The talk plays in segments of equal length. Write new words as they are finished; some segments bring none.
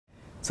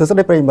សួស្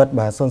តីប្រិយមិត្ត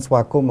បាទសូមស្វា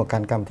គមន៍មកកា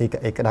ន់កម្មវិធីក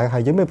អេក្តៅហើ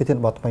យយើងមានប្រធាន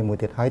បទថ្មីមួយ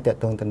ទៀតហើយតក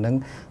តងទៅនឹង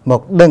ម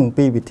កដឹង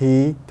ពីវិធី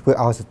ធ្វើ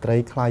ឲ្យស្ត្រី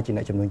ខ្លាយជា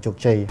អ្នកជំនួញជោគ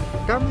ជ័យ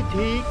កម្មវិ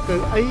ធីក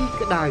អី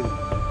ក្តៅ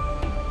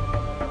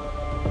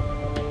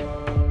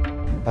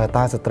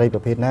តើស្ត្រីប្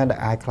រភេទណាដែល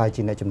អាចខ្លាយ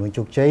ជាអ្នកជំនួញ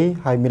ជោគជ័យ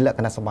ហើយមានលក្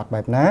ខណៈសម្បត្តិ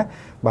បែបណា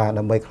បាទ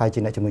ដើម្បីខ្លាយជា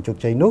អ្នកជំនួញជោគ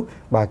ជ័យនោះ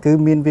បាទគឺ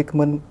មានវាគ្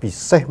មិនពិ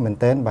សេសមែន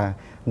ទែនបាទ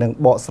នឹង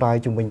បកស្រាយ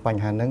ជំវិញប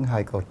ញ្ហាហ្នឹងហើ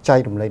យក៏ចែក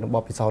រំលែកនៅប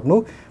ទពិសោធន៍នោះ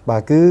បា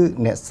ទគឺ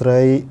អ្នកស្រី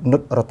នុ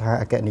តរដ្ឋា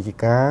អគ្គនាយិ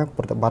កា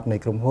ប្រតិបត្តិនៃ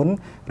ក្រុមហ៊ុន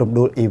រំ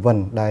ដួល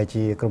Event ដែល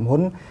ជាក្រុមហ៊ុ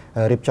ន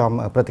រៀបចំ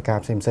ព្រឹត្តិការ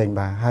ណ៍ផ្សេងៗ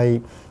បាទហើយ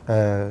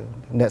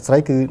អ្នកស្រី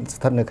គឺ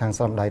ស្ថិតនៅខាង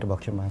ស្ដាំដៃរបស់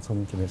ខ្ញុំបាទសូម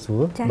ជម្រាបសួ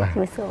របាទ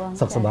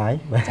សុខសប្បាយ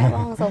បាទចា៎ប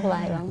ងសុខសប្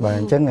បាយបងបាទ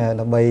អញ្ចឹង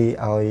ដើម្បី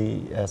ឲ្យ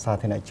សា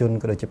ធារណជន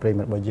ក៏ដូចជាប្រិយ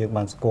មិត្តរបស់យើង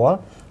បានស្គាល់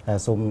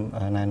សូម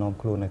ណែនាំ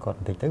ខ្លួនឲ្យគាត់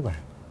បន្តិចទៅបាទ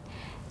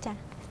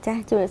ចា៎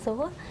ជម្រាបសួ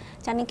រ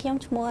ចា៎នាងខ្ញុំ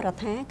ឈ្មោះរ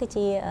ដ្ឋាគឺ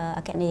ជាអ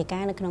គ្គនាយិកា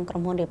នៅក្នុងក្រុ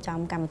មហ៊ុនរៀបចំ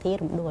កម្មវិធី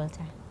រំដួល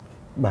ចា៎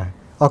បាទ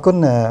អរគុណ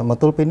មក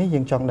ទល់ពេលនេះយើ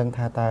ងចង់ដឹង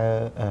ថាតើ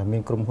មា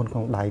នក្រុមហ៊ុនក្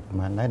នុងដៃប្រ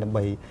ហែលដែរដើម្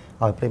បី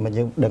ឲ្យប្រិយមិត្ត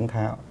យើងដឹង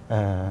ថា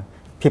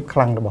ភាពខ្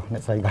លាំងរបស់អ្ន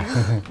កស្រីបាទ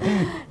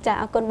ចា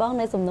អរគុណបង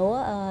នៅសំណួរ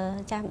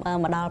ចាម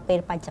កដល់ពេល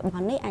បច្ចុប្ប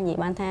ន្ននេះអាចនិយាយ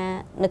បានថា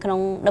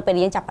នៅពេល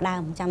យើងចាប់ផ្ដើ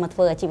មចាំមកធ្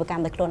វើអាជីវកម្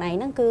មដោយខ្លួនឯង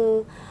ហ្នឹងគឺ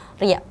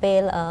រយៈពេ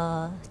ល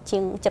ជា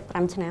ង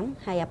75ឆ្នាំ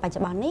ហើយបច្ចុ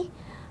ប្បន្ននេះ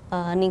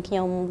នាងខ្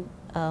ញុំ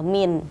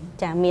មាន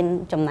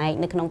ចំណែក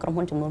នៅក្នុងក្រុម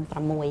ហ៊ុនចំនួន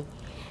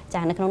6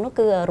ចានៅក្នុងនោះ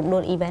គឺរំដួ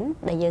ល event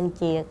ដែលយើង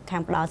ជាខា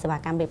ងផ្ដល់សេវា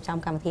កម្មរៀបចំ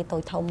កម្មវិធីតូ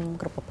ចធំ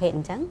គ្រប់ប្រភេទអ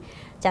ញ្ចឹង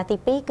ចាទី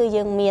2គឺ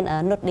យើងមាន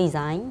note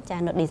design ចា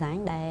note design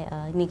ដែល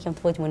នាងខ្ញុំ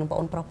ធ្វើជាមួយនឹងប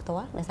ងប្រុសផ្ទា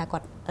ល់ដោយសារគា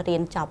ត់រៀ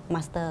នចប់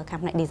master ខាង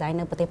ផ្នែក design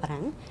នៅប្រទេសបា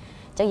រាំង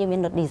អញ្ចឹងយើងមាន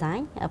note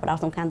design ផ្ដោត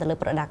សំខាន់ទៅលើ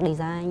product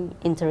design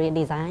interior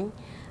design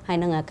ហើយ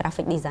និង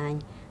graphic design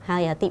ហើ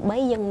យទី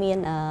3យើងមាន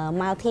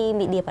multi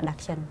media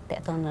production ទា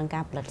ក់ទងនឹងកា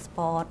រផលិត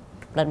sport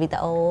ផលិតវីដេ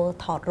អូ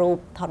ថតរូប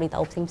ថតវីដេ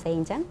អូផ្សេងៗ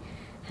អញ្ចឹង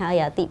ហើ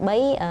យទី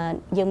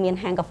3យើងមាន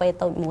ហាងកាហ្វេ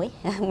តូចមួយ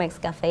Max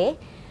Cafe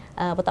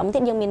បន្តមកទៀ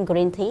តយើងមាន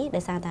Green Tea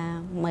ដោយសារថា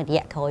មួយរ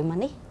យៈក្រោយមក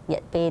នេះរ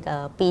យៈពេល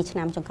2ឆ្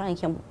នាំចុងក្រោយ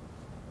ខ្ញុំ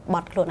ប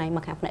ត់ខ្លួនឯងម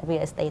កខាងផ្នែក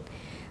real estate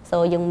so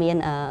យើងមាន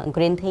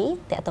Green Tea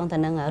តាក់ទងទៅ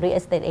នឹង real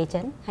estate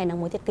agent ហើយនឹង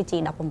មួយទៀតគឺ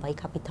G18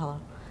 Capital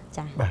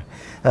ចា៎បាទ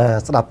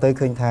ស្ដាប់ទៅ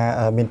ឃើញថា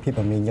មានភាព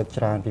មមាញឹក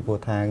ច្រើនពីព្រោះ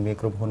ថាមាន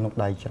ក្រុមហ៊ុននោះ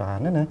ដៃច្រើន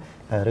ណា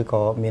ឬ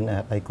ក៏មាន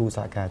ដៃគូស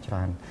ហការច្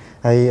រើន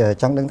ហើយ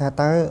ចង់ដឹងថា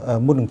តើ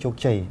មុននឹងជោគ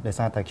ជ័យដោយ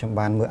សារតែខ្ញុំ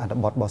បានមើលអត្ថ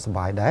បទរបស់ស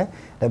បាយដែរ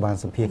ដែលបាន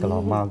សម្ភាសកន្ល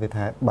ងមកគឺ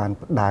ថាបាន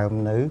ផ្ដើម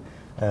នៅ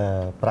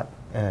ប្រា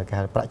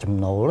ក់ចំ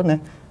ណូលណា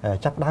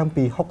ចាប់ដើម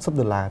ពី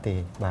$60ទេ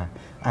បាទ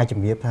អាចជំ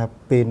រាបថា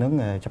ពេលហ្នឹង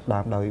ចាប់ដើ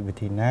មដោយវិ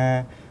ធីណា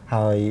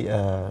ហើយ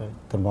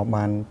ទម្លាប់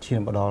បានឈាន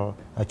មកដល់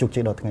ជោគជ័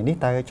យដល់ថ្ងៃនេះ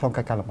តើឆ្លង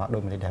កាត់ការលំបាកដូ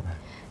ចនេះដែរបាទ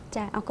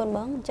ចាអរគុណប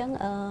ងអញ្ចឹង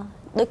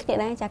ដូចគ្នា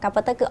ដែរចាក៏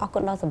ប៉ុន្តែគឺអរគុ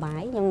ណដល់សបា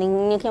យខ្ញុំ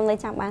នៅ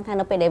ចាំបានថា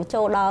នៅពេលដែល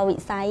ចូលដល់វិ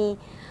ស័យ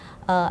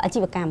អាជី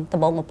វកម្មដំ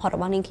បូងបំផុតរ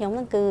បស់នាងខ្ញុំហ្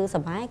នឹងគឺស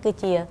បាយគឺ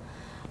ជា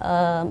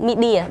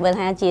media បើ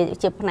ថា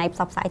ជាផ្នែកផ្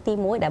សព្វផ្សាយទី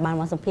1ដែលបាន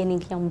មកសម្ភាសនា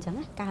ងខ្ញុំអញ្ចឹង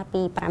កាល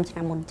ពី5ឆ្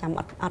នាំមុនចាំ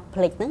អត់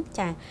ភ្លេចហ្នឹង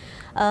ចា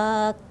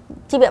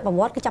ជីវប្រ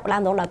វត្តិគឺចាប់ផ្ដើ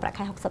មដោយប្រាក់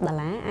ខែ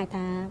$60អាច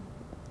ថា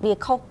វា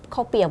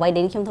ខុសពីអ្វី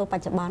ដែលខ្ញុំធ្វើប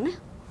ច្ចុប្បន្នណា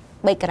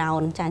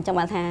background ចាអញ្ចឹង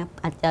បានថា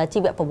ជី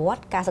វប្រវត្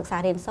តិការសិក្សា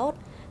រៀនសូត្រ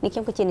នេះខ្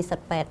ញុំគឺជានិស្សិត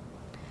ពេទ្យ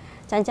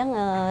ចាអញ្ចឹង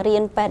រៀ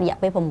នពេទ្យរយៈ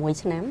ពេល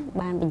6ឆ្នាំ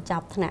បានបញ្ច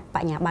ប់ថ្នាក់ប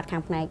ញ្ញាបត្រខា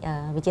ងផ្នែក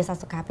វិទ្យាសាស្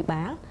ត្រសុខាភិ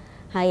បាល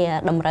ហើយ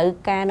តម្រូវ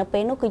ការនៅពេ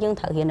លនោះគឺយើង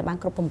ត្រូវរៀនបាន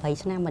គ្រប់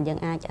8ឆ្នាំមិនយើង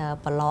អាច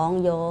ប្រឡង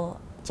យក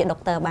ជាដុក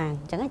ទ័របាន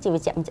អញ្ចឹងជាវេ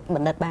ជ្ជប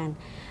ណ្ឌិតបាន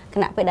គ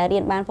ណៈពេលដែលរៀ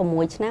នបាន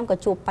6ឆ្នាំក៏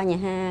ជួបបញ្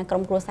ហាក្រុ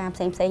មគ្រួសារផ្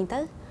សេងទៅ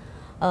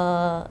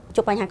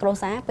ជួបបញ្ហាគ្រួ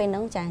សារពេលហ្នឹ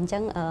ងចាអញ្ចឹ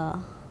ង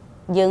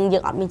យើ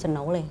ងអត់មានចំ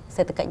ណូលទេ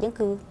សេដ្ឋកិច្ចយើង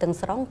គឺទាំង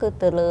ស្រុងគឺ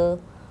ទៅលើ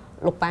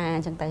លោកប៉ាអ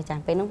ញ្ចឹងទៅចា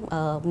ពេលនោះ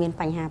មាន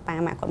បញ្ហាប៉ា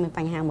ម៉ាក់គាត់មានប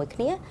ញ្ហាមួយគ្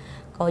នា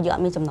ក៏យើងអ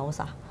ត់មានចំណូល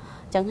សោះ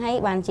អញ្ចឹងហើយ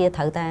បានជា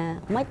ត្រូវតែ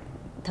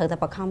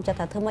បខំចិត្ត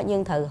ថាធ្វើម៉េចយើ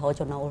ងត្រូវរក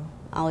ចំណូល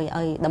ឲ្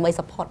យដើម្បី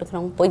support នៅក្នុ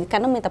ងព្រោះកាល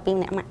នោះមានតែ2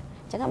ម្នាក់ម៉ាក់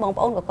អញ្ចឹងបង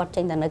ប្អូនក៏គាត់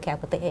ចេញទៅនៅក្រៅ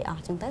ប្រទេសអីអស់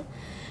អញ្ចឹងទៅ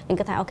ខ្ញុំ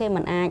គិតថាអូខេ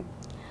មិនអាច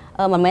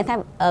មិនមែនថា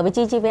វិជ្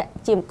ជាជីវៈ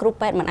ជាគ្រូ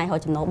ពេទ្យមិនអាចរក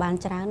ចំណូលបាន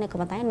ច្រើនទេក៏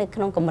ប៉ុន្តែនៅក្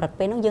នុងកម្រិត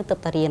ពេលនោះយើងទៅ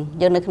តែរៀន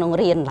យើងនៅក្នុង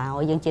រៀនឡើយ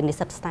យើងជានិស្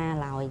សិត star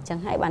ឡើយអញ្ចឹង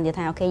ហើយបាននិយាយ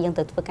ថាអូខេយើង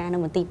ទៅធ្វើការនៅ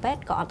មន្ទីរពេទ្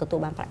យក៏អត់ទទួល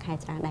បានប្រាក់ខែ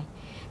ច្រើនដែរ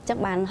អញ្ចឹង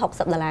បាន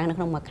$60នៅ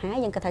ក្នុងមួយខែ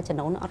យើងគិតថាចំ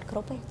ណូលអត់គ្រ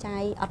ប់ទេចា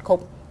យអត់គ្រ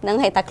ប់នឹង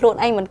ហើយតែខ្លួន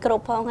ឯងមិនគ្រ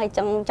ប់ផងហើយ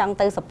ចង់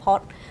ទៅ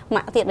support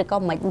ម៉ាក់ទៀតឬក៏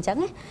មិនអញ្ចឹង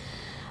ណា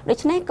ដូ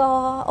ច្នេះក៏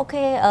អូ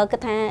ខេគិ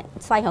តថា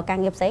ស្វែងរកការ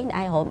ងារផ្សេងដែល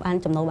អាចរកបាន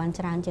ចំណូលបាន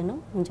ច្រើនជាងនោះ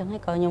អញ្ចឹងហើ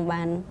យក៏ខ្ញុំ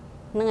បាន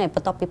ហ្នឹងហើយប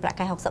ន្ទាប់ពីប្រាក់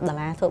ខែ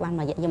$60ធ្វើបាន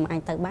មួយរយៈយើងអា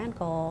ចទៅបាន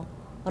ក៏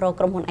រក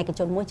ក្រុមហ៊ុនឯក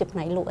ជនមួយជាផ្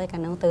នែកលក់អីកាល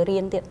នោះទៅរៀ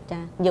នទៀតចា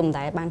យើងមិន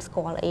ដែលបានស្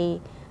គាល់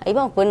អីប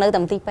ងព្រោះនៅតែ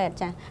មន្ទីរពេទ្យ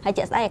ចាហើយ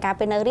ជាក់ស្ដែងការ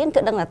ពេលនៅរៀនគឺ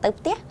ដឹងតែទៅ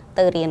ផ្ទះ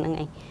ទៅរៀនហ្នឹង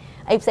ឯង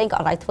អីផ្សេងក៏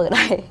អត់ឲ្យធ្វើ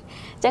ដែរ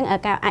អញ្ចឹង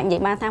ការអាចនិយា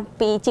យបានថា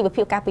ពីជីវ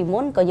ភាពកាលពីមុ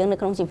នក៏យើងនៅ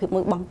ក្នុងជីវភាព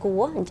មួយបង្គួ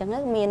រអញ្ចឹង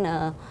មាន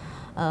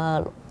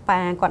ប៉ា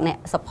គាត់អ្នក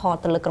support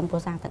ទៅលើក្រុមគ្រួ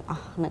សារទាំងអ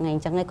ស់ហ្នឹងហើយអ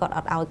ញ្ចឹងគាត់អ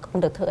ត់ឲ្យខ្លួន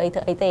ទៅធ្វើអី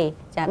ទេ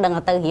ចាដឹង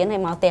តែទៅរៀនហើ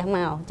យមកផ្ទះម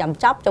កចាំ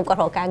ចប់ចាំគាត់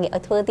រកការងារឲ្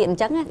យធ្វើទៀតអ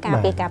ញ្ចឹងការ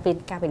ពី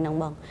ហ្នឹង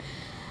បង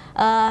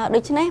ដូ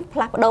ច្នេះផ្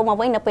លាស់ប្ដូរមក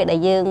វិញនៅពេលដែល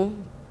យើង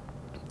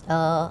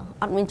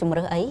អត់មានជំ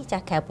រឿសអីចា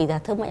ស់ក្រៅពីថា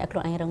ធ្វើមិនឲ្យខ្លួ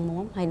នឯងរឹង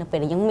មាំហើយនៅពេល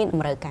ដែលយើងមានត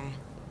ម្រូវការ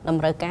ត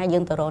ម្រូវការយើ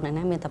ងទៅរក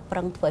ណាមានតែប្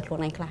រឹងធ្វើឲ្យខ្លួន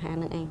ឯងក្លាហាន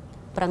ហ្នឹងឯង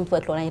ប្រឹងធ្វើ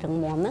ឲ្យខ្លួនឯងរឹង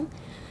មាំហ្នឹង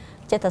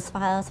ចេះតែស្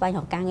វែងរ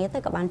កការងារទៅ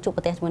ក៏បានជួប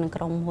ប្រទេសជាមួយនឹង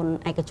ក្រុមហ៊ុន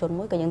ឯកជន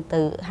មួយក៏យើងទៅ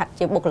ហាត់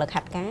ជាបុគ្គលិក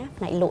ហាត់ការ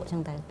ផ្នែកលក់អញ្ចឹ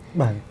ងទៅ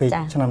បាទពេល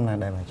ឆ្នាំណា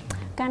ដែរបាទ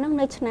កាលហ្នឹង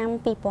នៅឆ្នាំ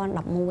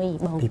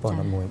2011បង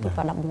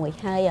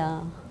2011ហើយ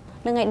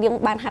នឹងឯងយើង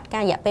បានហាត់កា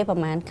ររយៈពេលប្រ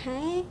ហែលខែ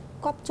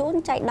គាត់ជួន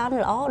ចៃដន្យ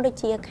ល្អដូច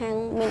ជាខាង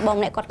មានបង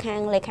ម្នាក់គាត់ខាង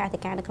លេខាធិ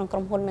ការនៅក្នុងក្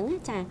រុមហ៊ុនហ្នឹង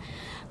ចា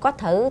គាត់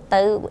ត្រូវ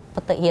ទៅ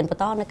រៀនបន្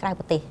តនៅក្រៅ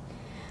ប្រទេស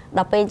ដ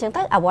ល់ពេលអញ្ចឹង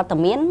ទៅអវត្ត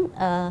មាន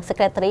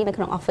secretary នៅ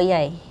ក្នុង office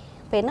ហើយ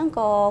ពេលហ្នឹង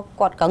ក៏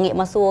គាត់ក៏ងាក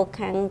មកសួរ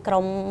ខាងក្រុ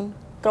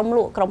មល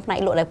ក់ក្រុមផ្នែក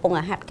លក់ដែលពង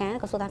ហាត់ការ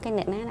ក៏សួរថាគេ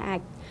អ្នកណាអាច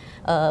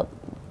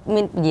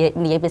មាន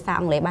និយាយភាសា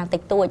អង់គ្លេសបានតិ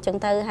ចតួចអញ្ចឹង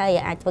ទៅហើយ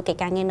អាចធ្វើកិច្ច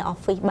ការងារនៅ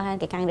office បាន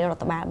កិច្ចការងាររ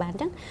ដ្ឋបាលបានអ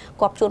ញ្ចឹង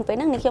គាត់ជួនពេល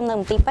ហ្នឹងនេះខ្ញុំនៅ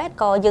មន្ទីរពេទ្យ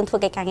ក៏យើងធ្វើ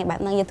កិច្ចការងារបែប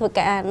ហ្នឹងយើងធ្វើ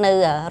ការនៅ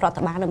រដ្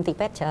ឋបាលនៅមន្ទីរ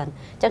ពេទ្យច្រើន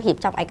អញ្ចឹងរៀប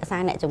ចំឯកសា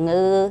រអ្នកជំងឺ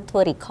ធ្វើ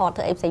record ធ្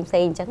វើអីផ្សេង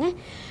អញ្ចឹងណា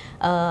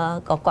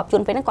ក៏គាត់ជួ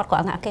នពេលហ្នឹងគាត់គា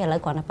ត់ថាអូខេឥឡូ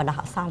វគាត់បដោះ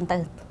អសន្នទៅ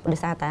ដោយ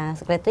សារតា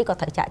secretary គាត់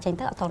ត្រូវចាក់ចេញ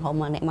ទៅអត់ទាន់រក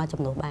អ្នកមក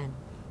ជំនួសបាន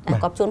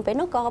គាត់ជួនពេល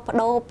នោះក៏ប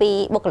ដូរពី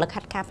បុគ្គលិកខា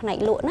ត់ការផ្នែក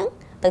លក់ហ្នឹង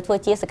ទៅធ្វើ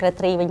ជា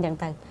secretary វិញអញ្ចឹង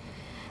ទៅ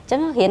អញ្ចឹ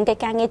ងរៀនកិច្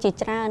ចការងារជា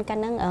ច្រើនកាល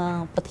ហ្នឹង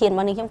ប្រធានរប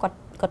ស់នេះខ្ញុំគា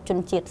ត់ជន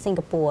ជាតិសិង្ហ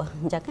បុរី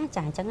អញ្ចឹង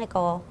ចាអញ្ចឹងហើយ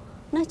ក៏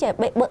ណាចេះ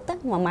បេបឹកទៅ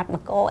មួយម៉ាត់ម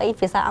កកអី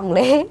ភាសាអង់គ្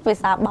លេសភា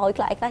សាបោយ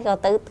ខ្លះអីខ្លះក៏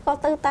ទៅ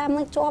តាម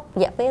នឹងជាប់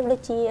រយៈពេលដូ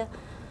ចជា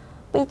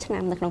2ឆ្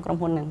នាំនៅក្នុងក្រុម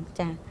ហ៊ុនហ្នឹង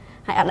ចា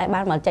ហើយអត់ដែល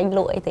បានមកចេញល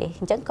ក់អីទេ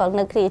អញ្ចឹងក៏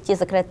នៅជា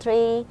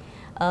secretary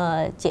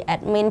ជា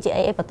admin ជា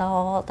អីបន្ត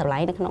តម្លៃ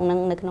នៅក្នុងនឹង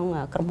នៅក្នុង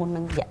ក្រុមហ៊ុន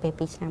នឹងរយៈពេល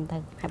2ឆ្នាំទៅ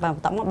ហើយប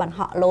ន្តមកបានហ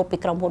ក់លោតពី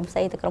ក្រុមហ៊ុនផ្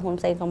សេងទៅក្រុមហ៊ុន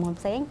ផ្សេ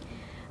ង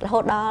រហូ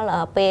តដល់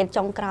ពេល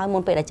ចុងក្រោយមុ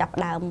នពេលដែលចាប់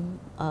ដើម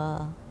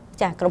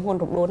ចាក្រុមហ៊ុន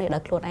រំដួលនេះដ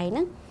ល់ខ្លួនឯងហ្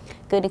នឹង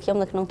គឺខ្ញុំ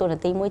នៅក្នុងតួនា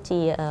ទីមួយ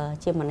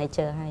ជា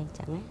manager ហើយ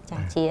ចឹងណាចា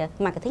ជា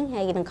marketing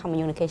ហើយនិង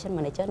communication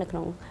manager នៅក្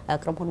នុង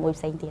ក្រុមហ៊ុនមួយ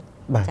ផ្សេងទៀត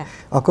ចា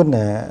អរគុណ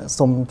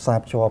សូមផ្សារ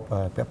ភ្ជាប់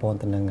ពាក់ព័ន្ធ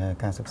ទៅនឹង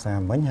ការសិក្សា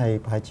មិញហើយ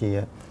ប្រហែលជា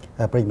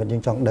ប្រិយមិត្តយើ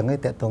ងចង់ដឹងឲ្យ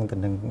តកតងទៅ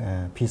នឹង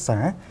ភាសា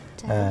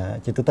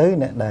ជាទូទៅ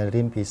អ្នកដែល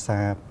រៀនភាសា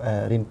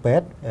រៀនពេ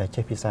ទ្យ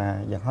ចេះភាសា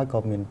យ៉ាងហើយក៏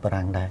មានបា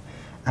រាំងដែរ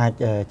អាច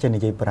ចេះនិ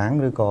យាយបារាំង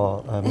ឬក៏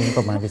មាន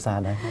ប្រមាណភាសា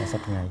ដែរស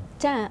ប្តាហ៍ថ្ងៃ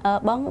ចា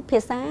បងភា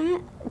សា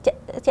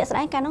ជាក់ស្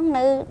ដែងកាលនោះ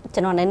នៅ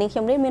ជំនាន់នេះខ្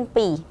ញុំរៀនមាន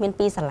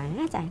2សាលា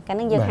ចាកាល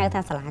នោះយើងហៅ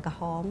ថាសាលាក្រ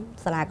ហម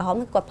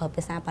នេះគាត់ប្រើ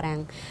ភាសាបារាំង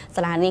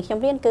សាលានេះខ្ញុំ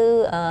រៀនគឺ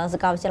សា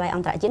កលវិទ្យាល័យអ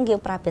ន្តរជាតិយើង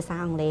ប្រើភាសា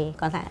អង់គ្លេស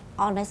គាត់ថា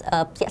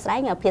ជាក់ស្ដែង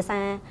ភាសា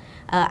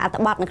អត្ថ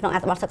បទនៅក្នុងអ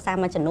ត្ថបទសិក្សា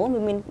មួយចំនួន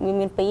វាមាន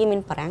2មាន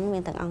បារាំងមា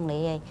នទាំងអង់គ្លេ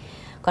សហើយ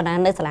គាត់ថា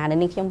នៅសាលា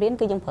នេះខ្ញុំរៀន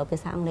គឺយើងប្រើភា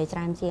សាអង់គ្លេសច្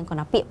រើនជាងគាត់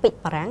ថាពាក្យពេច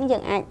ន៍បារាំងយើ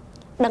ងអាច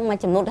ដឹងមួយ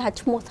ចំនួនថា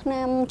ឈ្មោះថ្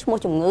នាំឈ្មោះ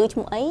ជំងឺឈ្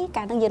មោះអី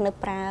កាលហ្នឹងយើងនៅ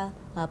ប្រើ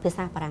ភា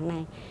សាបារាំងដែ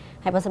រ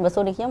ហើយបើសិនបើសួ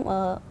រនេះខ្ញុំ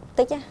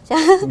តិចចា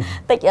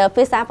តិច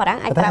ភាសាបារាំង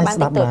អាចប្រើបាន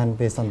តិចតួច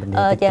ពេលសន្ទនា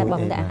ចាប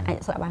ងតែអាច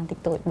ស្ដាប់បានតិច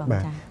តួចបង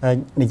ចា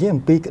និយាយ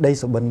អំពីក្តី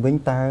សុបិនវិញ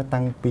តើ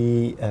តាំងពី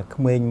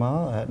ក្មេងមក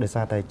ដោយ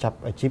សារតែចាប់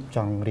អាជីពច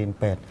ង់រៀន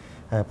ពេទ្យ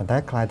ប៉ុន្តែ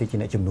ខ្លាយទៅជា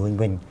អ្នកជំនួញ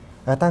វិញ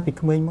តើពី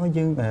ក្មេងមក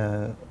យើង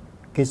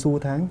គេសួរ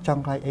ថាច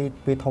ង់ខ្លាយអី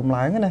ពេលធំ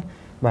ឡើងណា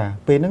បាទ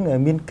ពេលហ្នឹង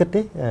មានគិត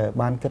ទេ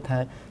បានគិតថា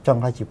ចង់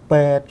ខ្លាយជា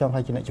ពេទ្យចង់ខ្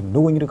លាយជាអ្នកជំ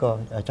នួញឬក៏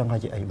ចង់ខ្លា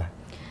យជាអីបាទ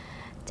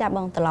ចាប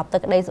ងត្រឡប់ទៅ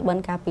ក្តីសុបិន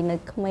កាលពីនៅ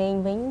ក្មេង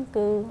វិញ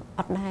គឺ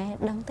អត់ដែរ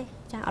ដឹងទេ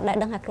ចាអត់ដែរ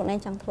ដឹងថាខ្លួនឯង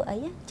ចង់ធ្វើអី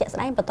ជាក់ស្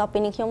ដែងបន្ទាប់ពី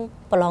នេះខ្ញុំ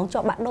ប្រឡងជា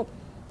ប់បាក់ឌុប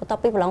បន្ទា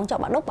ប់ពីប្រឡងជា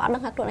ប់បាក់ឌុបអត់ដឹ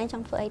ងថាខ្លួនឯងច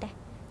ង់ធ្វើអីដែរ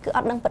គឺអ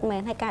ត់ដឹងពិតមែ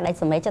នហើយការដែល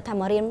សម្រេចចិត្តថា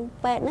មករៀន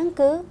ពេទ្យហ្នឹង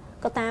គឺ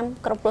ក៏តាម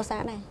ក្រុមគ្រួសា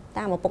រដែរ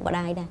តាមឪពុកម្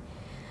ដាយដែរ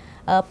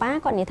ប៉ា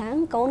គាត់និយាយថា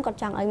កូនគាត់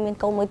ចង់ឲ្យមាន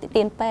កូនមួយ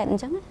រៀនពេទ្យអ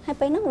ញ្ចឹងហើយ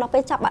ពេលហ្នឹងដល់ពេ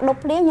លចាប់បាក់ឌុប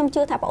ភ្លាមខ្ញុំ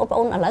ជឿថាបងប្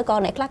អូនឥឡូវក៏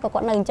អ្នកខ្លះក៏គា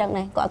ត់នៅអញ្ចឹង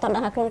ដែរគាត់អត់ដឹ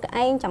ងថាខ្លួន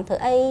ឯងចង់ធ្វើ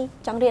អី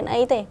ចង់រៀនអី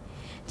ទេ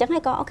អញ្ចឹងហើ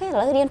យក៏អូខេឥ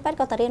ឡូវរៀនពេទ្យ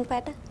ក៏ទៅរៀនពេ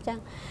ទ្យដែរអញ្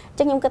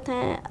ចឹងខ្ញុំគិតថា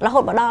រហូ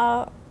តមកដល់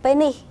ពេល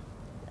នេះ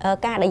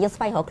ការដែលយើង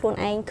ស្វែងរកខ្លួន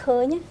ឯងឃើ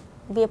ញ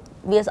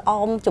វាស្អ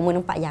មជាមួយ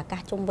នឹងបរិយាកា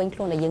សជុំវិញខ្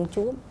លួនដែលយើង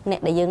ជួបអ្នក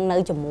ដែលយើងនៅ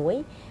ជាមួយ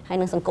ហើយ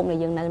នឹងសង្គមដែល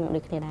យើងនៅ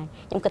ដូចគ្នាដែរ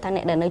ខ្ញុំគិតថាអ្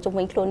នកដែលនៅជុំ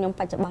វិញខ្លួនខ្ញុំ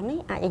បច្ចុប្បន្ននេះ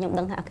អាចឲ្យខ្ញុំ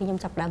ដឹងថាខ្ញុំ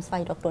ចាប់ផ្ដើមស្វែ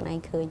ងរកខ្លួនឯង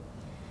ឃើញ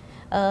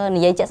និ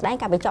យាយជាក់ស្ដែង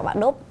ការបញ្ចប់បាក់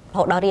ឌុបរ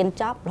ហូតដល់រៀន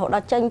ចប់រហូតដ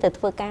ល់ចេញទៅ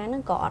ធ្វើការហ្នឹ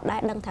ងក៏អត់ដែរ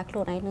ដឹងថាខ្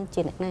លួនឯងនឹង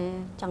ជាអ្នកណា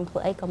ចង់ធ្វើ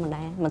អីក៏មិន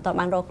ដែរមិនទាន់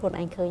បានរកខ្លួន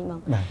ឯងឃើញបង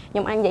ខ្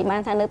ញុំអាចនិយាយបា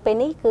នថានៅពេល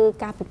នេះគឺ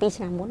កាលពី2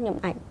ឆ្នាំមុនខ្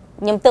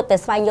ញុំទើបតែ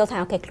ស្វែងយល់ថា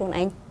អូខេខ្លួន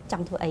ឯងច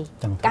ង់ធ្វើអី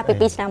កាលពី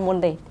2ឆ្នាំមុន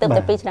ទេទើប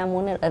តែ2ឆ្នាំមុ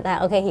នថា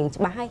អូខេរៀង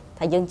ច្បាស់ហើយ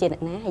ថាយើងជាអ្ន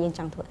កណាហើយយើងច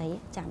ង់ធ្វើអី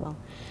ចាបង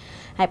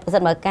ហើយបើសិ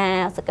នបើការ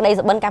សក្តី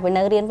សុបិនកាលពី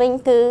នៅរៀនវិញ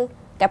គឺ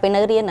កាលពីនៅ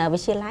រៀនវិ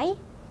ទ្យាល័យ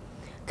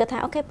គឺថា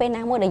អូខេពេល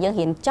ណាមួយដែលយើង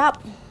រៀនចប់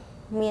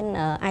មាន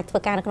អាចធ្វើ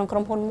ការនៅក្នុងក្រុ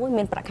មហ៊ុនមួយ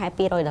មានប្រាក់ខែ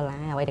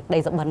$200អ្វីក្តី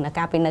សុបិន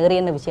កាលពីនៅរៀ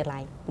ននៅវិទ្យាល័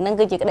យហ្នឹង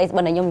គឺជាក្តីសុ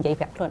បិនដែលខ្ញុំនិយាយ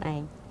ប្រាប់ខ្លួនឯ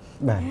ង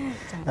បាទ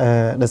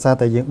ដោយសារ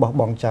តែយើងបោះ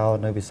បង់ចោល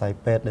នៅវិស័យ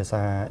ពេទ្យដោយ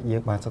សារយើ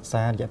ងបានសិក្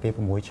សារយៈពេល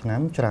6ឆ្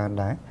នាំច្រើន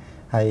ដែរ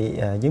ហើយ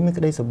យើងមាន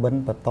ក្តីសុបិន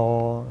បន្ត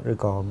ឬ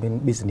ក៏មាន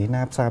business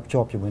ណាផ្សារភ្ជា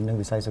ប់ជាមួយនឹង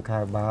វិស័យសុខា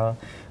ភិបាល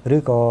ឬ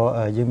ក៏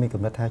យើងមាន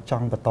កំណត់ថាច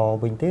ង់បន្ត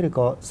វិញទេឬ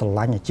ក៏ស្រ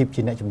ឡាញ់អាជីព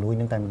ជាអ្នកជំនួយ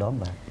នឹងតែម្ដង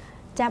បាទ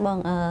ចាបង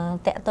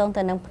តកតង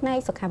ទៅនឹងផ្នែក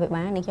សុខាភិ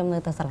បាលនេះខ្ញុំនៅ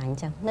តែស្រឡាញ់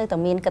ចឹងនៅតែ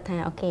មានគិតថា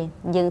អូខេ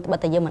យើងបើ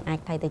តែយើងមិនអាច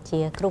ខ្លាយទៅជា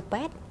គ្រូ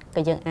ពេទ្យ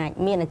ក៏យើងអាច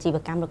មានអាជីវ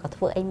កម្មឬក៏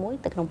ធ្វើអីមួយ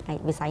ទៅក្នុងផ្នែក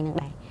វិស័យនឹង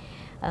ដែរ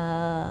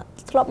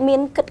ធ្លាប់មាន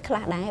គិតខ្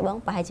លះដែរបង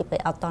ប្រហែលជាពេល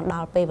អត់តដ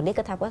ល់ពេលវេលា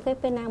គាត់ថាអូខេ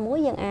ពេលណាមួយ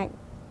យើងអាច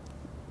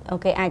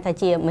ok ai thay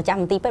chia mà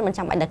trăm tí pet mình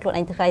trăm ai đặt luôn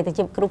anh thay thay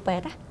chia group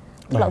pet á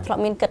thọ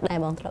miên cật này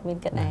bọn thọ miên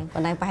cật này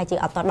còn đang phải chia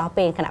ở tọt đo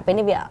pê khả năng pê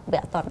này bị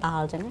tọt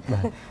đo chứ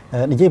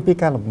đấy đi chơi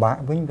ca làm bạ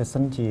với những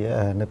sân chỉ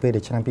nơi pê để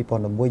trang people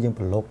làm bôi dương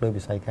phần lộc đôi bị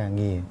say ca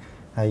nghề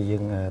hay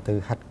dương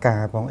từ hạt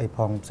ca phong ai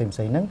phong xem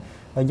nắng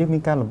dương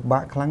miên ca làm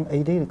bạ khăng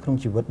ấy đấy không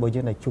chỉ vượt bôi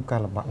dương này chụp ca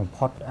làm bạ bằng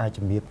pot ai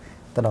chụp miệp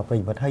ตลอดไป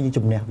วัดให้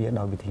ยุ่งเนี่ยวิด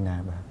อยวิธีนา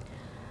บ้าง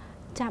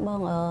จ้าบอง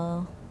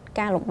ก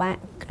ารหลบบ้าน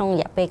ต้อง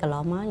อย่าไปกับล้อ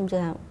ม้อยุ่งเชื่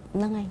อ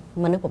นั่งไง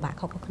มันนึกว่าบ้าเ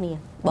ขาก็เนี่ย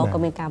บอกก็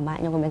เป็นการบ้าน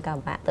ยังก็เป็นการ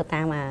บ้านแต่ตา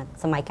มมา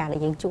สมัยการอะไร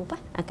ยังจูบ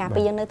อ่ะการไป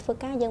ยังในฟื้น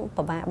การยังป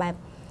ะบ้าแบบ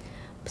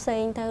เซ็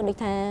งเธอดิ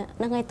ท่า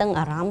นั่งไงตั้ง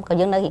อารมณ์ก็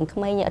ยังในเห็นข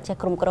มิ้นเนี่ยจะ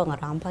กลุ่มกรงอา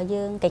รมณ์เพราะ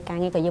ยังไกลการ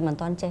ยังก็ยังมัน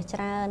ตอนเจช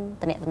รันแ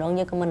ต่เนี่ยน้อง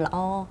ยังก็มันละ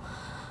อ้อ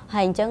ใ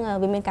ห้จัง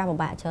วิเป็นการปะ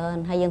บ้าเชิญ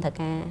ให้ยังเถอะ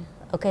การ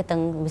ok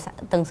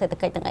từngเศรษฐ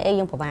กิจtừng ấy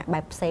dương của bạn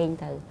bài sen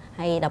từ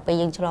hay đọc bây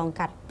dương tròn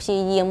cắt phi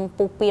dương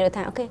pupi rồi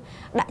thà ok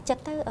đã chất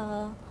tới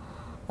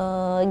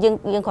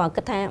dương còn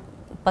cái thà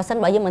và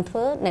sân bởi dương mình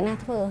phơi này na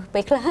phơi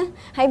về lá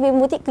hay vì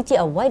mua thích cứ chỉ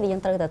ở quay để dương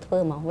từ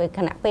phơi mà về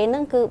khả năng phơi nó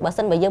cứ bà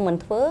sân bởi dương mình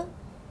phơi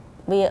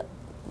vì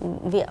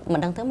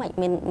mình đang thấy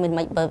mình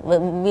mạnh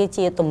vì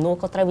chia tùng nô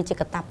có trai vì chia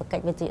cả tập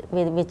cái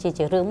vì chia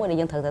chỉ rương mỗi để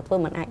dương từ phơi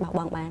mình ai bảo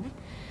bằng bán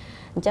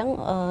chẳng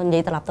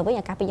vậy tập tập với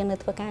nhà cà phê dân nơi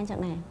thưa cá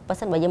chẳng này, bác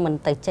sĩ bây giờ mình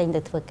từ trên từ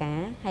thưa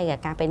cá hay là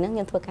cà phê nước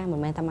nhân thưa cá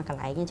mình mang ta mà cả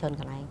lại như trơn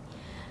cả lại,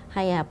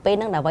 hay là phê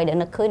nước là vậy để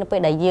nó khơi nó phê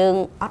đại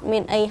dương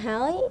admin ai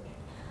hái,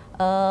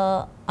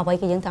 ở vậy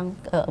cái dân thằng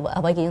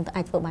ở vậy cái dân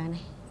ai thưa bà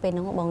này, phê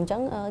nó bồng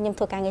trắng nhân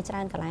thưa cá nghe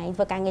tràn cả lại,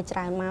 thưa cá nghe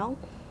tràn máu,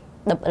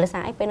 đập là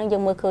sai phê nó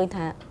dân mưa khơi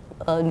thà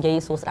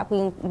vậy số sắp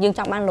dân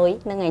trong ban lối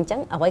nên ngày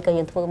trắng ở vậy cái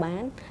dân thưa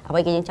bán, ở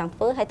vậy cái dân trong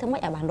phơi hay thứ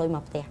mấy ở bàn lối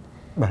mọc tè,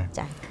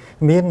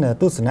 miền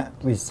tu sửa nè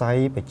vì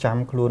say phải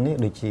chăm luôn ấy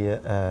đôi chỉ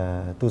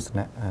tu sửa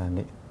nè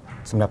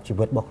สำหรับชี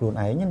วิตบอกluôn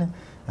ấy nhé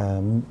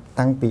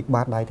ตั้งปีบ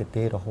าดได้แต่เต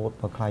ะเราโหด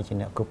พอใครจะเ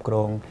นี่ยกรุบกร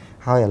อง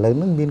หายอะไร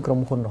มันมีกรม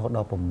คนเราโหดเร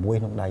าผมมวย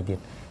ลงได้เด็ด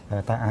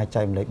แต่อายใจ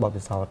มันเลยบอกไป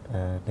สอด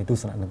ในตู้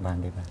สนับหนึ่งบาน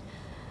ได้ไหม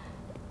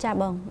จ้า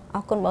บองเอ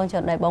าคนบองเฉ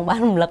ยได้บองบ้าน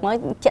หลักน้อย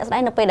เจ๊ได้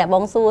นับไปได้บอ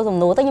งซัวสม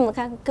นูแต่ยังมัน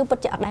คือปัจ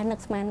จัยได้นัก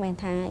สมานแมน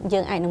ทายั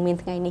งไอ้นังมีน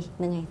ไงนี่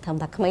นังไงทำ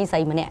แต่ไม่ใส่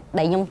มาเนี่ยไ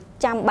ด้ยัง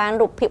จำบ้าน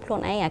รูปพิบค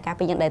นไอ้การไ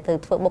ปยังได้từ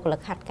ฝึกบกหลัก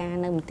ขัดการ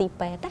นังตีแ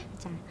ปดจ้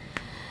า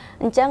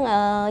จัง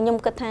ยม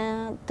กระทา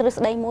ตรึก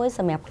ได้มวยส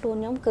มัยครู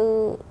ยมคือ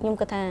ยม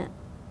กระทา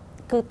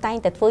คือtay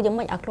แต่ฝึกยังไ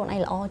ม่เอาคนไอ้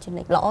ละอ้อจริงเล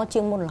ยละอ้อเ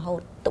ชื่อมนละห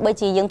ดตัวใบ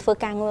จียังฝึก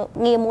การ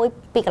เงี้ยมวย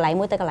ปีกไหล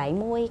มวยแต่กไหล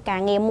มวยการ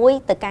เงี้ยมวย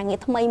แต่การเงี้ย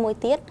ทำไมมวย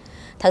เตี้ย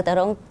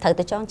thời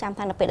từ cho trăm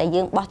thanh là phải đại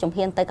dương bao trồng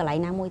hiên tới cả lại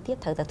nam môi tiếp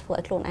thời từ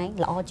phơi luôn ấy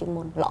lọ chừng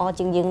môn lọ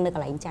chừng dương nơi cả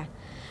lại cha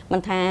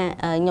mình tha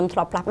nhom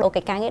thọp lạp đồ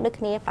cái cá nghĩa đôi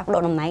kia lạp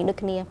đồ nằm này đôi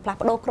kia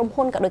lạp đồ krom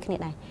hôn cả đôi kia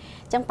này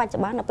trong ba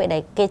chục bán là phải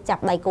đại kê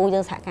chập đại cô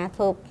dương xả cá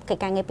phơi cái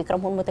cá nghĩa bị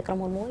krom hôn môi tới krom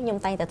hôn muối nhom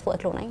tay từ phơi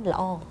luôn ấy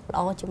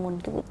lọ chừng môn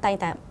tay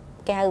ta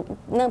kêu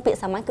nâng bị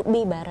sao máy cứ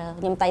bi bờ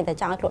nhom tay từ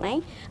cho luôn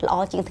ấy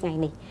lọ chừng ngày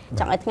này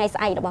chọn ở ngày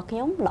sai là bọc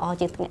nhóm lọ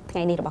chừng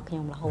ngày này là bọc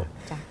nhóm là hôn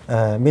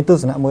miền tu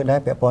sửa môi đá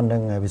bẹ pon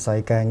đang bị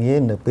say cá nghĩa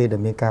nửa pe để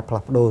miền cá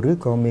plap đồ rưỡi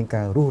còn miền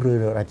cá ru rưỡi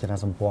ra chả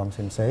sầm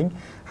pon xem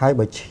hai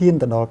bởi chiên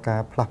từ đó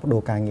cá plap đồ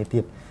cá nghĩa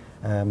tiếp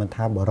mình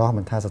tha bờ ro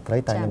mình tha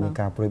straight tay miền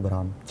cá pruy bờ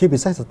rom chỉ bị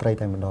say straight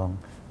tay mình đòn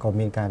còn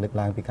miền cá lực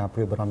lang miền cá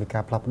pruy bờ rom miền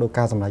cá plap đồ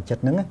cá sầm lại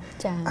chất nứng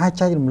ai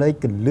chạy làm lấy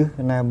kình lư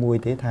na mùi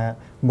thế tha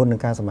môn miền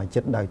cá sầm lại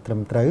chất đời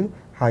trầm trứ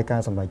hai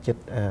cá sầm lại chất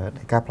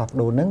để cá plap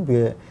đồ nứng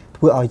về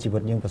vừa ai chỉ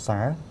vật nhưngภาษา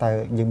แต่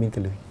ยังมีกั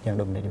นเลยอย่าง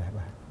ดมในดีแบ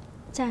บ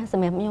จ้าส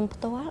มัยยม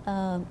ตัว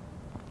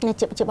ใน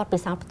จีบไป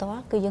สาวตัว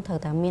คือยังเถอะ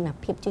แต่มีน่ะ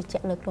เพียบชื่อเจ้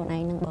าเลือกล้วนไอ้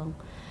นั่งบอง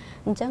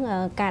จัง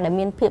การได้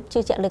มีเพียบ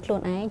ชื่อเจ้าเลือกล้ว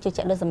นไอ้ชื่อเ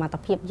จ้าเลือกสมาร์ท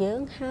เพียบเยอะ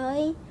ให้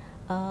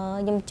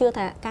ยังเชื่อแ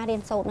ต่การเรีย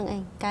นโซนนั่งเอ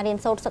งการเรียน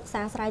โซนศึกษ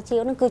าสายเชีย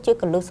วนั่นคือชื่อ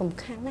กับเลือกส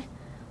ำคัญนะ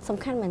ส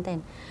ำคัญเหมือนกัน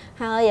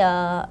ให้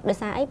โดย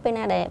สายไป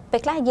น่าได้ไป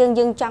คล้าย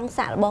ยังจังส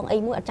ะบองไอ้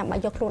มือจับใบ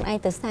ยกล้วนไอ้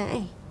ตัวสาย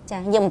จ้า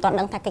ยังตอน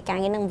นั้นถ้าการ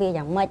เงินนั่งเวียอ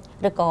ย่างไม่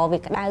หรือก่อเวีย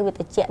ก็ได้เวียแ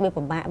ต่เจี๊ยเวียผ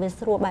มบ้าเวียส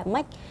รัวแบบไ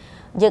ม่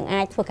ยังไอ้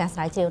ฝึกการส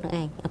ายเชียวนั่งเอ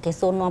งโอเคโ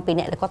ซนนอนปี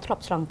นี้แล้วก็ทรอป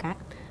ชลองกัด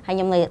hay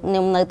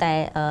nhom nơi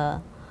tại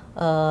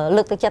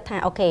lực từ chất thà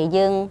ok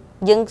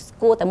dương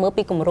cua tại mưa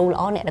pi cùng ru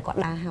lõ này đã có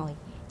đa hồi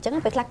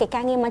chẳng phải là cái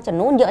ca nghe mà chẳng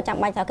nôn dựa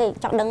chạm bài cho cái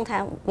chọn đăng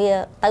thà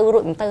bia tây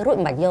rụi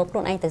bạch vô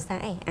luôn anh từ xa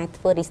ai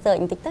vừa đi sợi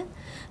tích tức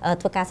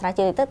vừa ca sái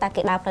chơi tức ta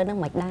cái đào tới nó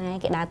mạch đai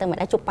cái đào tới mạch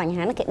đã chụp bánh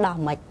hán cái đỏ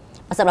mạch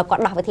mà sau đó có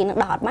đỏ về thì nó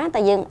đỏ bát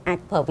tại dương ai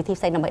phở về thì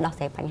xây nó mạch đỏ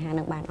sẽ bánh hán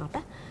nó bàn ọt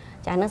đó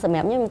chả nó sầm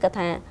mềm như mình cái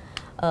thà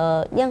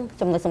dân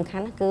trong người sầm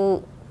khán cứ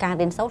การ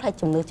เรียนโซ่ไทย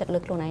จุ่มเนื้อจัดเลื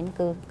อกตัวไหนนั่น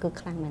คือ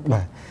คลั่งมัน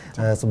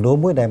สมมติ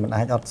เมื่อใดมันอ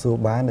าจอดสู้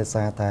บ้านในซ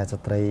าตาส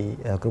ตรี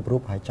กรุ๊ปรู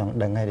ปหายจัง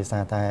ดังไงในซา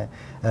ตา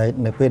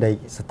ในเพื่อใด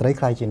สตรีใ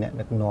ครจีเนี่ย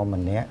นักนอมมั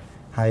นเนี้ย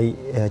ให้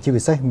ชีวิ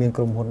ตใช้มีก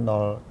ลุ่มคนดอ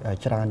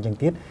จรานยัง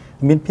ติด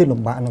มีเพียรล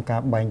มบ้านในกา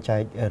รแบ่งใจ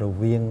ระ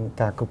เวียง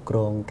การกรุบกร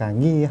องการ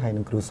งี้ให้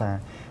นักครูซา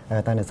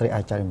แต่ในสตรีอ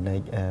าจจะใน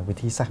วิ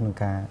ธีสักใน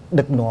การ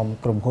ดึกนอม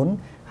กลุ่มคน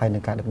ให้ใน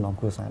การดึกนอม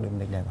ครูซาโดย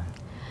ในได้บ้าง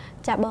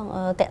จะบอก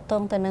แตะตร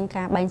งแต่ในก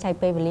ารแบ่งใจ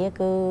ไปเวลี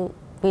คือ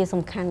vìส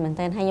ำคัญเหมือน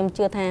กันให้ยมเ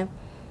ชื่อท่า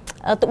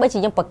tụi bây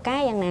chỉ dùng bậc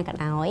cái yang nào cả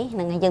đói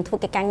là ngày dừng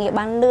thuộc cái càng nghiệp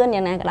ban lươn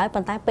yang nào cả đói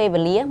bàn tay pe về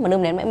lía mà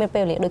đừng nén mẹ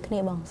pe lía đôi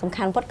khi bằng sầm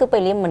khăn vất cứ pe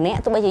lía mình nè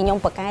tụi bây chỉ dùng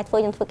bậc cái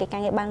thôi dùng thuộc cái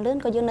càng nghiệp ban lươn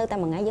có dương nơi ta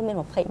mà ngày dương bên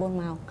một phẩy buôn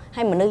màu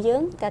hay mà nơi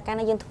dương cả càng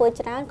này dương thôi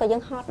chả có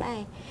dương hot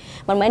đây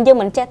mình dương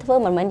mình chết thôi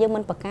mình dương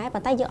mình bậc cái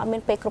bàn tay dương ở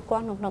bên pe cục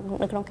con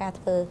trong cà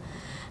phê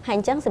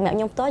hành trắng sầm mẹ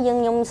nhung to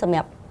dương nhung sầm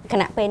mẹ khả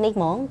năng pe này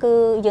món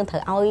cứ dương thở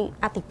oi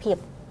áp thiệp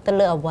từ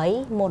lửa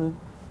với mồn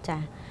chả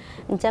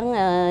chẳng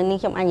như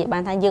trong anh vậy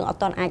bạn thay dương ở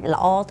toàn anh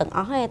lọ từng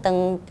ó hay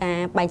từng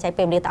cả bài chạy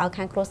về tàu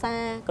khang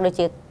crossa có đôi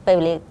chuyện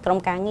về trong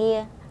cá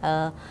nghe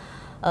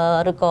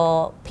rồi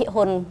có phiện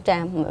hôn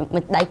trà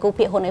mình đại cô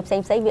phiện hôn em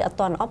xem vì ở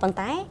toàn ó bàn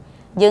tay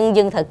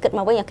dương thử kết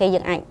mà với nhà cây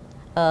dương ảnh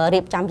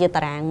riệp trăm giờ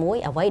tàng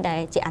muối ở với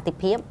đây chị ati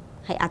phiếp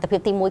hay ati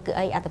phiếp ti muối cứ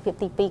ấy ati phiếp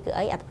ti pi cứ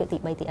ấy ati phiếp ti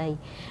bay ti ấy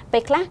pe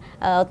class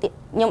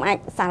nhom anh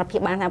sàng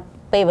phiếp bạn làm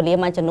pe về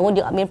liền mà cho nó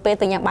dựa miền pe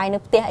từ nhà bay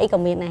nước tia ấy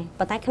còn miền này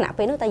bàn tay khả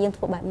pe nước ta dương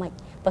thuộc bài mạch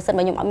và sân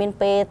mà nhom ở miền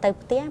pe từ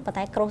tia bàn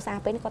tay crossa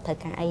pe nó có thể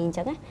cả ấy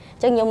chẳng á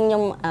chứ nhom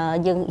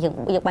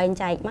dương bay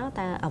chạy máu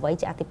ta ở với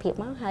chị ati phiếp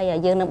máu hay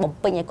dương nó bồng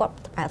pin này có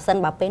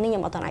sân bà pe nó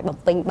nhom ở toàn này bồng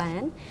pin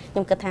bán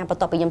nhom cơ tham và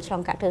tập bị nhom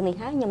trong cả thương này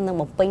khác nhom nó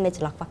bồng pin này chỉ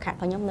lọc và khát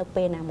vào nhom nó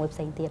pe nào một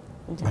xanh tiệt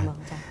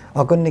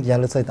ở con nick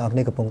giờ xây tạo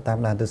này cái phong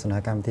tam đàn từ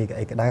sân cam thì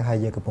cái đá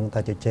hai giờ cái phong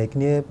ta chơi chơi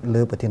cái này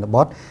lừa bật thiên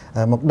bot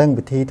một đăng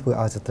bật thi vừa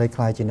ở straight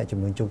line trên này chụp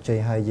mình chụp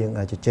chơi hai dương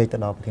ở chơi từ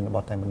đó bật thiên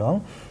bot tại mình đó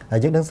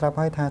dương đăng sắp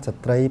hai tha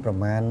straight ประ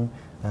มาณ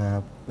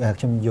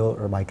ខ្ញុំយក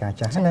របាយការណ៍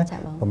ចាស់ណា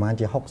ប្រហែល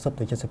ជា60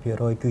ទៅ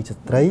 70% គឺស្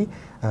ត្រី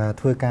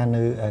ធ្វើការ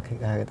នៅ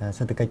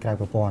សេដ្ឋកិច្ចក្រៅ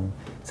ប្រព័ន្ធ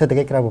សេដ្ឋ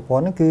កិច្ចក្រៅប្រព័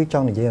ន្ធហ្នឹងគឺច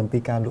ង់និយាយអំពី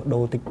ការលក់ដូ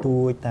រតិចតួ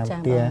ចតាម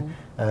ផ្ទះ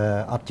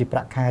អត់ជាប្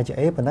រាក់ខែជា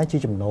អីប៉ុន្តែជា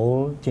ចំណូល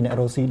ជាអ្នក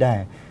រស់ស៊ីដែរ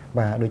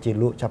បាទដូចជា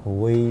លក់ចាប់ព្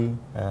រួយ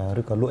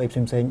ឬក៏លក់អីផ្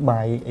សេងៗ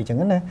បាយអីចឹង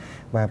ណា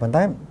បាទប៉ុន្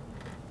តែ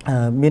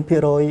មានភាគ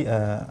រយ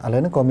ឥឡូ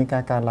វនេះក៏មានកា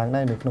រកើនឡើង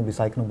ដែរនៅក្នុងវិ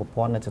ស័យក្នុងប្រ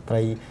ព័ន្ធស្ត្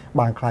រី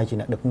បានខ្លាយជា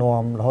អ្នកដឹក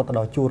នាំរហូតដ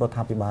ល់ជួររដ្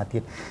ឋាភិបាលទៀ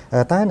ត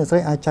តែអ្នកស្រី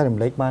អាចចែករំ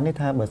លែកបាននេះ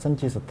ថាបើសិន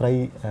ជាស្ត្រី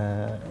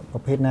ប្រ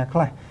ភេទណាខ្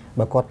លះ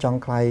បើគាត់ចង់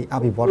ខ្លាយអ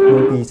ភិវឌ្ឍខ្លួ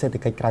នពីសេដ្ឋ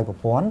កិច្ចក្រៅប្រ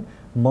ព័ន្ធ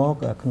មក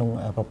ក្នុង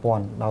ប្រព័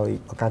ន្ធដោយ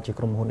បង្កើតជា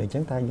ក្រុមហ៊ុនអីចឹ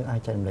ងតែយើងអា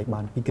ចចែករំលែក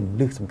បានពីគន្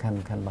លឹះសំខា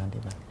ន់បាន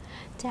ទេបាទ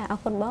ចាអរ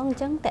គុណបងអញ្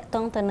ចឹងតកត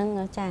ងទៅនឹង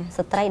ចា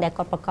ស្ត្រីដែល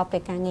គាត់ប្រកបពី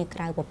ការងារក្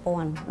រៅប្រព័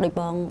ន្ធដោយ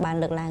បងបាន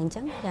លើកឡើងអញ្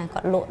ចឹងចាគា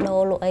ត់លក់ដូរ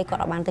លក់អីគា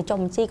ត់បានទៅចុះ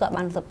បញ្ជីគាត់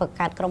បានបង្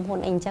កើតក្រុមហ៊ុន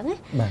អីអញ្ចឹងណា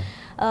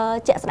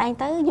ជាក់ស្ដែង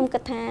ទៅខ្ញុំគិ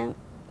តថា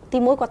ទី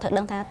មួយគាត់ត្រូវ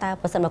ដឹងថាតើ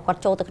បើសិនបើគាត់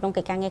ចូលទៅក្នុង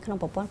កិច្ចការងារក្នុង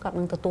ប្រព័ន្ធគាត់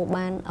នឹងទទួល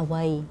បានអ្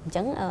វីអញ្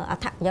ចឹងអ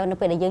ត្ថប្រយោជន៍នៅ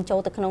ពេលដែលយើងចូល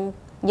ទៅក្នុង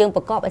យើង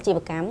ប្រកបអាជីវ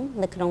កម្ម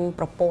នៅក្នុង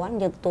ប្រព័ន្ធ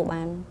យើងទទួល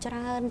បានច្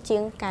រើនជា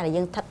ងការដែល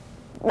យើងស្ថិត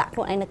ដាក់ខ្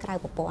លួនឯងនៅក្រៅ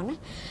ប្រព័ន្ធណា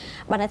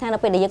បានន័យថានៅ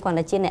ពេលដែលយើងគាត់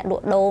តែជាអ្នកល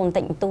ក់ដូរបន្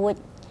តិចបន្តួច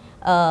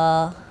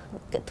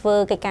ធ្វើ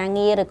កិច្ចការ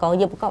ងារឬក៏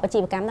យើងប្រកបអាជី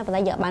វកម្មណាប៉ុន្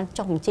តែយើងបាន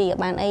ចុះបញ្ជី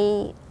បានអី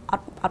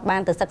អត់បា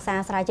នទៅសិក្សា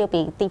ស្រាវជ្រាវពី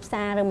ទីផ្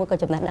សារឬមួយក៏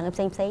ចំណេះដឹងផ្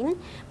សេងណា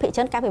ភាគច្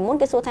រើនកាលពីមុន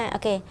គេសួរថាអូ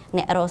ខេ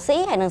អ្នករស់ស៊ី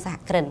ហើយនឹងសហ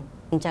គ្រិន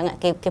អញ្ចឹង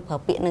គេប្រើ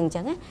ពាក្យនឹងអញ្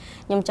ចឹង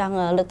ខ្ញុំចង់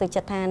លើកទឹក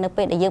ចិត្តថានៅ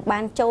ពេលដែលយើងបា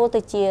នចូលទៅ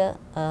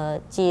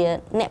ជា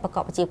អ្នកប្រក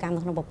បអាជីវកម្ម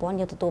នៅក្នុងប្រព័ន្ធ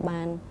យើងទទួល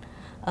បាន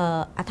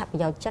អត្ថប្រ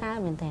យោជន៍ច្រើន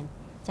មែនទែន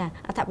ចា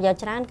អត្ថប្រយោជន៍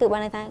ច្រើនគឺបា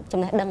នន័យថាចំ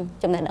ណេះដឹង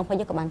របស់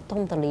យើងក៏បានទូ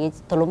លំទូ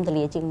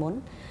លាយជាងមុន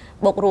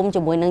បូករួម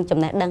ជាមួយនឹងចំ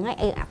ណេះដឹងហើយ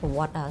អភិវ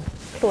ឌ្ឍ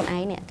ខ្លួនឯ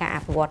ងនេះការអ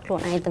ភិវឌ្ឍខ្លួន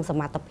ឯងទាំងស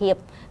មត្ថភាព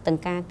ទាំង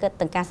ការគិត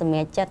ទាំងការសម្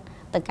រេចចិត្ត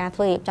ទាំងការធ្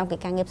វើចំកិច្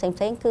ចការងារផ្សេ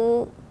ងគឺ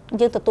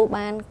យើងទទួល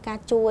បានការ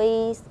ជួយ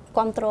គ្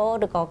រប់គ្រង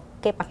ឬក៏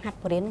គេបង្ហាត់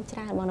បរិញ្ញានឹងច្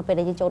រើនមកនៅពេល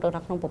ដែលយើងចូលទៅ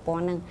ក្នុងប្រព័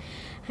ន្ធហ្នឹង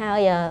ហើ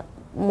យ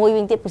មួយ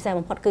វិញទៀតពិសេស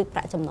បំផុតគឺប្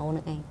រាក់ចំណូលហ្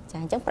នឹងឯងចា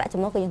អញ្ចឹងប្រាក់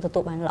ចំណូលក៏យើងទទួ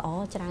លបានល្អ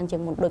ច្រើនជា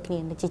ងមុនដូចគ្នា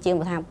ជាជាង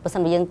ថាបើសិ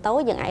នបើយើងតូច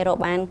យើងអាចរក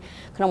បាន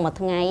ក្នុងមួយ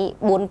ថ្ងៃ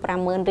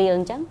 4-5 រៀលអ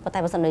ញ្ចឹងប៉ុន្តែ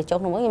បើសិនបើចូល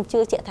ក្នុងខ្ញុំជឿ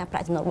ជាក់ថាប្រា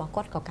ក់ចំណូលរបស់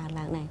គាត់ក៏កើន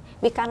ឡើងដែរ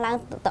វាកើនឡើង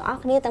ទាំងអ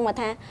ស់គ្នាទាំងមក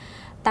ថា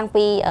តាំង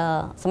ពី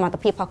សមត្ថ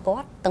ភាពរបស់គា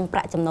ត់ទាំងប្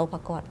រាក់ចំណូលរប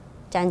ស់គាត់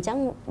ចាអញ្ចឹង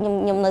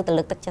ខ្ញុំនៅតែ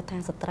លើកទឹកចិត្តថា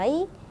ស្ត្រី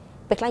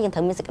ពេលខ្លះយើងត្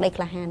រូវមានសេចក្តី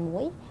ក្លាហាន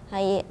មួយ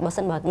ហើយបើ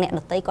សិនបើអ្នក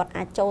ដតីគាត់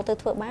អាចចូលទៅ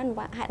ធ្វើបាន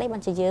ហេតុអីបា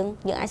នជាយើង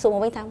អាចសួរម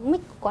កវិញថាមិ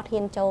នគាត់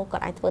ហ៊ានចូលគា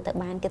ត់អាចធ្វើទៅ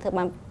បានគេធ្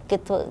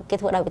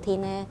វើដោយវិធី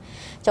ណា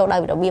ចូលដោយ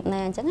របៀប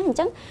ណាអញ្ចឹងខ្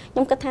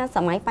ញុំគិតថាស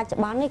ម័យបច្ចុ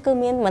ប្បន្ននេះគឺ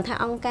មានមិនថា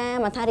អង្គការ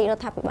មិនថារាជរ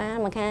ដ្ឋាភិបាល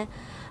មិនថា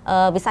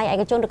វិស័យឯ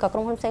កជនឬក៏ក្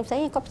រុមហ៊ុនផ្សេងគា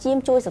ត់ព្យាយាម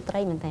ជួយស្ត្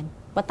រីមែនទែន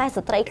ប៉ុន្តែ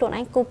ស្ត្រីខ្លួនឯ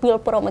ងគូពីល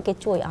ព្រមឲ្យគេ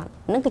ជួយអត់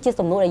ហ្នឹងគឺជា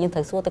សំណួរដែលយើងត្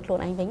រូវសួរទៅខ្លួន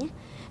ឯងវិញណា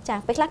ចា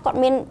ពេលខ្លះគាត់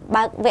មាន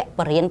បើកវគ្គ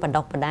បរិញ្ញាបត្របណ្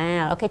ដុះបណ្ដា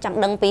លអូខេចង់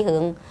ដឹងពីរឿ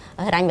ង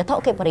ហិរញ្ញវត្ថុ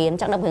គេបរិញ្ញា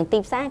ចង់ដឹងពីរឿងទី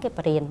ផ្សារគេប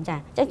រិញ្ញាចា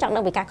អញ្ចឹងចង់ដឹ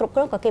ងពីការគ្រប់គ្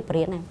រងក៏គេប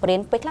រិញ្ញាបរិញ្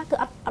ញាពេលខ្លះគឺ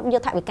អត់យ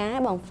កថវិកា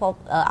បង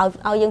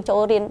ឲ្យយើងចូ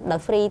លរៀនដោយ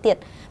free ទៀត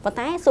ប៉ុន្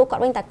តែសួរគា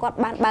ត់វិញថាគាត់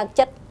បានបើក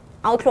ចិត្ត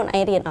ឲ្យខ្លួនឯ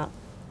ងរៀនអត់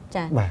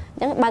ចាអ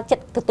ញ្ចឹងបើកចិត្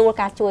តទទួល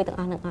ការជួយទាំង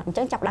អស់ហ្នឹងអត់អញ្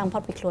ចឹងចាប់ដើមផុ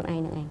តពីខ្លួនឯង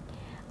ហ្នឹងឯង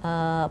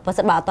បើ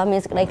សិនបើអត់មា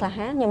នសេចក្តីក្លា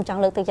ហានខ្ញុំចង់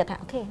លើកទឹកចិត្តថា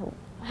អូខេ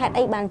ហេតុ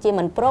អីបានជា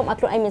មិនព្រមឲ្យ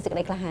ខ្លួនឯងមានសេចក្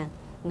តីក្លាហាន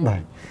បា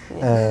ទ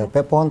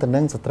ពាក់ព័ន្ធទៅនឹ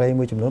ងស្ត្រី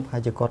មួយចំនួនប្រហែ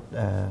លជាគាត់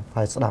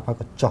ហើយស្ដាប់ហើយ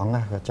គាត់ច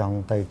ង់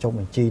ទៅចុះប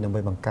ញ្ជីដើម្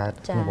បីបង្កើត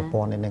ក្នុងប្រ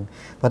ព័ន្ធនេះ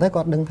ប៉ុន្តែ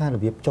គាត់ដឹងថារ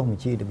បៀបចុះប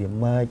ញ្ជីរបៀប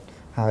ម៉េច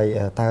ហើយ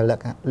តើល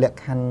ក្ខ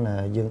ខណ្ឌ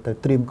យើងទៅ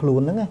ត្រៀមខ្លួ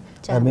នហ្នឹង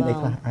មានអី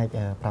ខ្លះអាច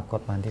ប្រាប់គា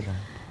ត់បានទេបាទ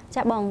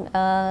ចាបង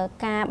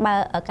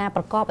កា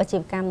រប្រកបអាជី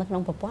វកម្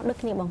មនៅក្នុងប្រព័ន្ធដូ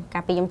ចគ្នាប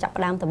ងកាលពីខ្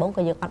ញុំចាប់ផ្ដើមដំបូ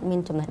ងក៏យើង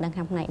អត់មានចំណេះដឹង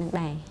ខាងផ្នែកហ្នឹ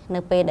ងដែរ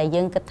នៅពេលដែល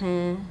យើងគិត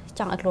ថា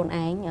ចង់ឲ្យខ្លួ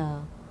នឯ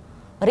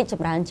ងរីក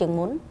ចម្រើនជា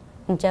ងមុន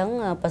អញ្ចឹង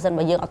បើសិ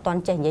នបើយើង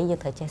អត់ទាន់ចេះនិយាយយើង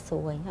ត្រូវចេះសួ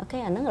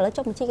រអូខេអាហ្នឹងឥឡូវ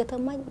ចុះបញ្ជីគេធ្វើ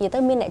ម៉េចនិយា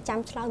យទៅមានអ្នក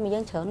ចាំឆ្លើយមក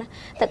យើងច្រើនណាស់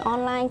ទាំង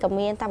អនឡា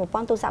ញក៏មានតាមប្រព័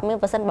ន្ធទូរស័ព្ទមាន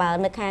បើសិ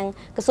នបើនៅខាង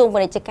ក្រសួងពា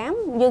ណិជ្ជកម្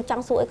មយើង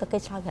ចង់សួរអីក៏គេ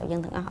ឆ្លើ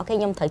យប្រាប់យើងទាំង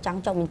អស់អូខេខ្ញុំត្រូវច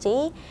ង់ចុះបញ្ជី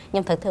ខ្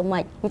ញុំត្រូវធ្វើ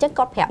ម៉េចអញ្ចឹង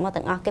គាត់ប្រាប់មក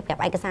ទាំង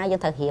អស់គេប្រាប់ឯកសារយើ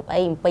ងត្រូវរៀ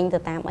បអីពេញទៅ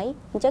តា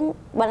មអីអញ្ចឹ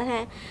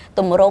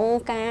ងបើថាតម្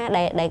រង់ការ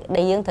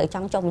ដែលយើងត្រូវច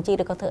ង់ចុះបញ្ជី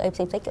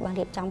ឬក៏ធ្វើអីផ្សេងៗគេបាន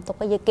រៀបចំទុក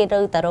ឲ្យយើងគេ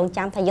រើតែរង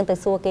ចាំថាយើងទៅ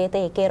សួ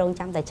រគេទេគេរ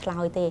ងចាំតែឆ្លើ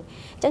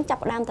យទេអញ្ចឹ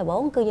ងចាប់ផ្ដើមដំបូ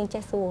ងគឺយើង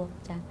ចេះសួរ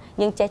ចា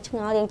យើងចេះឆ្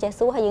ងល់យើង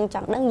ចេះសួរហើយយើង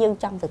ចង់ដឹងយើ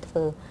ងចង់ទៅធ្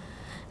វើ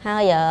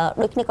ហើ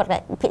យដូចគ្នាគា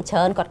ត់ភា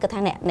គច្រើនគាត់គិ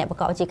តថាអ្នកប្រ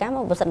កបអាជីវកម្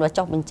មបើសិនបើ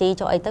ចុះបញ្ជី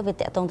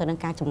ចុះអីទៅវាតាក់ទងទៅនឹង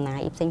កា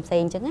រចំណាយផ្សេ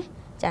ងអញ្ចឹ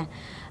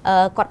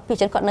ងណាចាគាត់ភាគ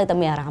ច្រើ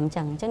នគាត់នៅតែមានអារម្មណ៍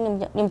អញ្ចឹង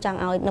ខ្ញុំចង់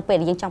ឲ្យនៅពេល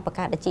ដែលយើងចង់បង្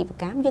កើតអាជីវ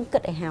កម្មយើ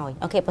ងគិតឲ្យហើយ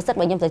អូខេបើសិ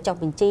នបើខ្ញុំទៅ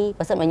ចុះបញ្ជី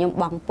បើសិនបើខ្ញុំ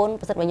បង់ពន្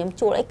ធបើសិនបើខ្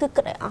ញុំជួលអីគឺ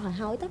គិតឲ្យអស់ឲ្យ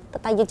ហើ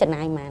យតែយើងចំ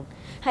ណាយប៉ុន្មា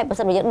នហើយបើ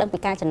សិនបើយើងដឹ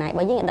ងពីការចំណាយរ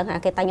បស់យើងដឹ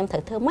ងថាគេតែខ្ញុំត្រូ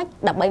វធ្វើម៉េ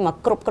ចដើម្បីម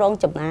កគ្រប់គ្រង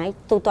ចំណា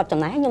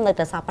យទូទាត់ចំណាយខ្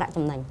ញុំនៅតែសល់ប្រាក់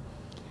ចំណេ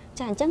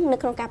ញចាអញ្ចឹ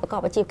ងនៅក្នុងការប្រ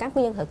កបអាជីវកម្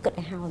មគឺយើងត្រូវគិត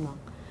ឲ្យហើយហ្មង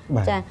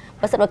ចា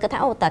បើសិនបើគិតថា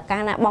អូតើ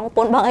ការណាបងព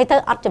ន្ធប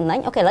ងអីទៅអត់ចំណេ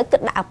ញអូខេឥឡូ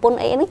វគិតដាក់ពន្ធ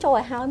អីហ្នឹងចូល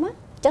ឲ្យហើយមក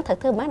អញ្ចឹងត្រូ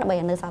វធ្វើម៉េ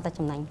ចដើម្បីឲ្យនៅ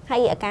សល់តែចំណេញ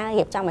ហើយការ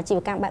រៀបចំអាជីវ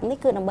កម្មបែបនេះ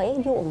គឺដើម្បី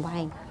យូរអង្វែ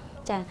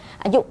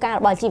ងចាអាយុកាលរប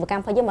ស់អាជីវកម្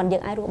មរបស់យើងមិ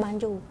នយើងអាចរស់បា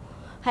នយូរ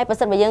ហើ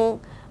យបើសិនបើយើ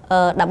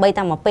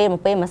ងដើម្បីតាមមួយពេល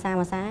មួ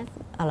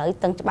យសាឥឡូ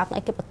វតឹងច្បាប់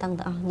អីគេបតឹង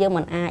ទៅអស់យើង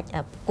មិនអាច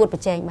ប្រកួតប្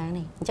រជែងបា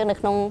នទេអញ្ចឹ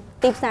ងនៅក្នុង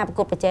ទីផ្សារប្រ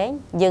កួតប្រជែ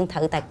ងយើងត្រូ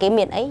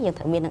វតែគេមានអីយើ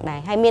ងត្រូវមាននឹងដែ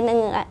រហើយមា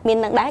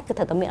ននឹងដែ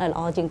រគឺត្រូវតែមានឲ្យល្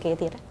អជាងគេ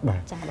ទៀ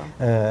តចាប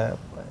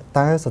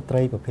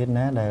ងតើស្ត្រីប្រភេ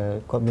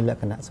ទណាដែលគាត់មានល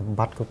ក្ខណៈសម្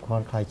បត្តិគ្រប់គ្រា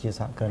ន់ខ្លា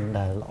យជាសហគ្រិន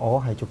ដែលល្អ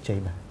ហើយជោគជ័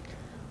យបាទ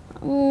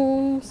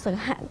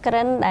សហគ្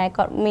រិនដែល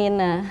គាត់មា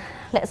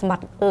នល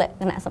ក្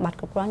ខណៈសម្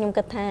បត្តិគ្រប់គ្រាន់ខ្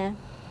ញុំគិតថា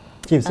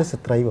ជាពិសេ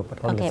សស្ត្រីបើបន្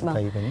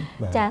តលើស្ត្រីវិញ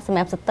ចា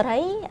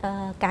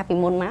សម្រាប់ស្ត្រីការពី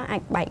មុនម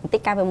កអាចបែកបន្តិ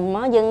ចការពីមុនម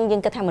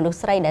កយើងគិតថាមនុស្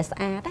សស្រីដែលស្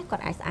អា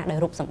តគាត់អាចស្អាតដោយ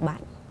រូបសម្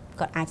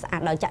បត្តិគាត់អាចស្អា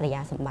តដោយ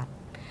ចរិយាសម្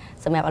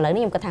បត្តិសម្រាប់ឥឡូវ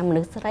នេះខ្ញុំគិតថាម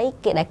នុស្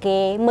សស្រីគេដែល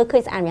គេមើ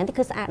លឃើញស្អាតយ៉ាងនេះ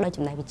គឺស្អាតដោយ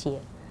ចំ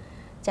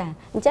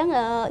ណេះវិជ្ជាចាអញ្ចឹ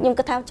ងខ្ញុំ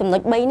គិ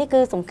តថាចំណុច3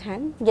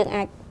នេះគឺសំខាន់យើង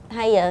អា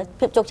ចហើយ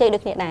ភាពជោគជ័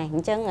យដូចគ្នាដែរអ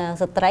ញ្ចឹ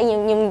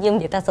ងស្ត្រីយើងនិ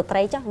យា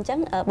យថាស្ត្រីចុះអញ្ចឹង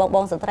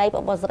បងស្ត្រី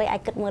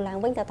អាចគិតមើ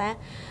លឡើងវិ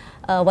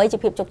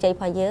ញថាអ្វីជាភាពជោគជ័យរប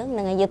ស់យើ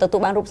ងនឹងឲ្យយើង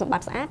ទទួលបានរូបសម្ប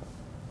ត្តិស្អា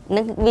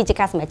តនឹងវាជា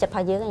ការសម្រេចចិត្តរប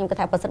ស់យើងខ្ញុំគិ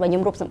តថាបើសិនបើខ្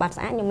ញុំរូបសម្បត្តិស្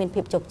អាតខ្ញុំមា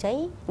នភាពជោ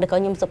គជ័យ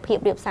ឬក៏ខ្ញុំសុភា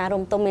ពរៀបសា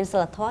ររំទុំមា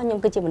នសិលធម៌ខ្ញុំ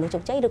គឺជាមនុស្សជោ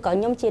គជ័យ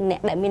ឬក៏ខ្ញុំជាអ្នក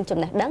ដែលមាន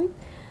ចំណេះដឹង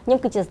ខ្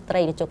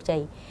ញុំគឺជាស្ត្រីដែលជោគជ័យ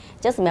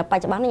អញ្ចឹងសម្រាប់ប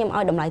ច្ចុប្បន្នខ្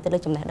ញុំឲ្យ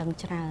តម្លៃទៅលើចំណេះដឹ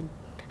ងច្រើន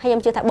ហើ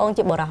យខ្ញុំជឿថាបង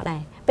ជាបុរសដែ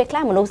រពេលខ្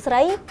លះមនុស្សស្រី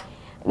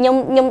ខ្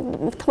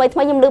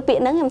ញុំថ្មីខ្ញុំលើពាក្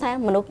យហ្នឹងខ្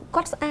ញុំថាមនុស្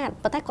សគាត់ស្អាត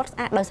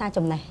ប៉ុន្តែគាត់ស្អាតដោយសារ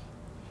ចំ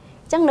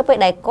ណេះអញ្ចឹងនៅពេល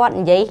ដែ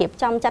លគាត់និយាយរៀ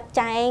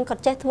បចំចាត់ចែងគា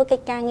ត់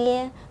ចេះធ្វើកិច្ចកា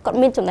រងារគាត់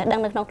មានចំណេះ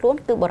ដឹងនៅក្នុងខ្លួ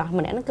នគឺបុរ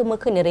សម្នាក់ហ្នឹងគឺមើ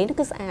លឃើញនារីហ្នឹ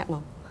ងគឺស្អាត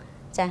មក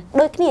ចា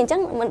ដូចគ្នាអញ្ចឹ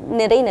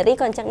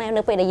ងនារីក៏អញ្ចឹងដែរ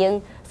នៅពេលដែលយើ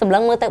ងសម្លឹ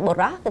ងមើលទៅបុ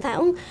រសគឺថា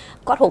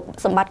គាត់រូ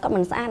បសម្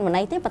បត្តិគាត់មិនស្អាតមិន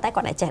អីទេ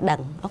ប៉ុន្តែគាត់តែចេះដឹ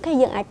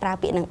ងអូខេយើងអា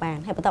ចប្រើពាក្យហ្នឹងបាន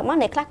ហើយបន្ទាប់មក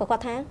អ្នកខ្លះក៏គា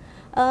ត់ថា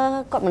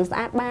គាត់មិ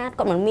នស្អាតបា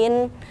តគាត់មិន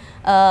មា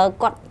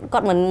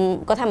នគាត់មិន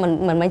គាត់ថាមិ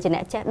នមែនជាអ្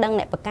នកចេះដឹង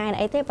អ្នកបកកែ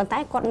អីទេ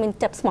ប៉ុន្តែគាត់មាន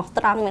ចិត្តស្មោះ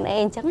ត្រង់មានអី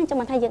អញ្ចឹង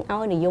មិនថាយើងឲ្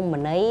យនិយ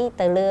មន័យ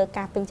ទៅលើ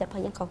ការពេញចិត្តរ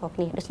បស់យើងខុសៗគ្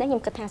នាដូច្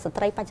នេះខ្ញុំគិ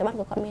តថាស្ត្រីបច្ចុប្បន្ន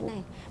ក៏គាត់មា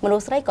នដែរ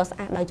មនុស្សស្រីក៏ស្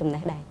អាតដោយចំ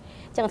ណេះដែរ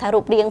អញ្ចឹងថារូ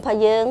បរាងរបស់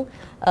យើ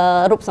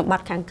ងរូបសម្ប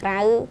ត្តិខា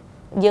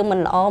ងក្រៅយើងមិ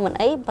នល្អមិ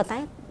នអីប៉ុន្តែ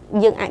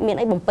យើងអាចមា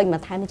នអីបំពេញ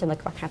បន្ថែមនៅចំណុ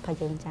ចខ្វះខាតរបស់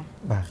យើងចា៎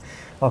បា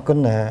ទអរគុណ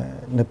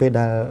នៅពេ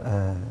លដែល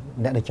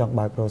អ្នកដែលចង់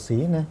បើកប្រូស៊ី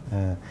ណា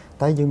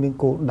តែយើងមាន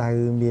គោ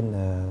លដៅមាន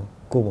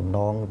គោលបំណ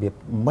ងរបៀ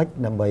បម៉េ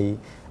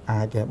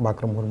ចដើម្បីអាចបើ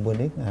កក្រុមហ៊ុនមួ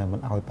យនេះមិ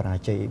នឲ្យ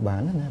បរាជ័យបា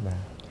នណាបាទ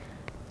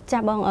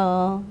ចា៎ប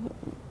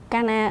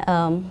ងកាលណា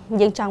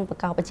យើងចង់ប្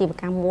រកបអាជីវ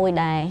កម្មមួ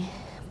យដែល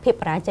ភា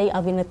ពបរាជ័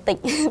យឲ្យវានៅតិ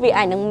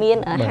ចវាអាចនឹងមាន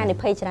ហានិ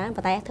ភ័យច្រើន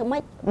ប៉ុន្តែធ្វើម៉េ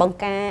ចបង្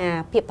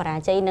ការភាព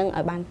បរាជ័យនឹ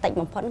ងឲ្យបានតិច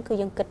បំផុ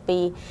តគឺយើងគិ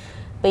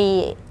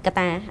តពីកត្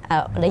តា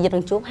ដែលយើង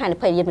នឹងជួបហានិ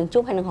ភ័យយើងនឹ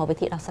ងជួបហើយនឹងរកវិ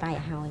ធីដោះស្រាយ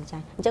ឲ្យហើយចា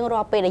អញ្ចឹងរា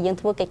ល់ពេលដែលយើ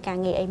ងធ្វើកិច្ចកា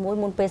រងារអីមួ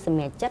យមុនពេលសម្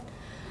រេចចិត្ត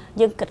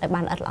យើងគិតឲ្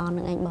យបានល្អិតល្អន់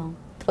នឹងឯងប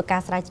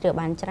ងធ្វើការស្រាវជ្រាវ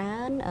បា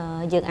នច្រើន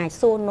យើងអាច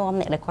សួរនាំ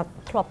អ្នកដែ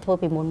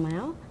លគាត់ធ្លាប់ធ្វើពីមុន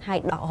មកហើ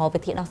យដករ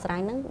កវិធីដោះស្រា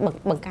យហ្នឹង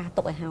បង្ការ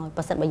ទុកឲ្យហើ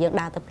យបើសិនបើយើ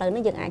ងដើរទៅផ្លូ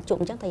វហ្នឹងយើងអាចជួ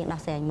បអញ្ចឹងតែយើង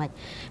ដោះស្រាយមិ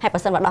នហើយបើ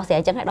សិនបើដោះស្រា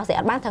យអញ្ចឹងហើយដោះស្រាយ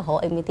អត់បានត្រូវរ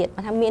កអីមួយទៀ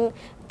តបើថាមាន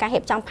កា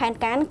ររៀបចំផែ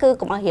នការគឺ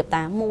កុំឲ្យរៀ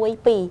បតា1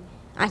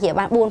 2អាចរៀប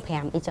បាន4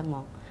 5អីចឹងហ្ម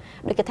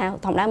ងដូចគេថា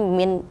ធម្មតា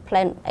មាន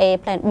plan A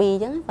plan B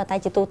អញ្ចឹង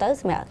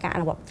ប៉ុន្តែជាទូទៅសម្រាប់ការអ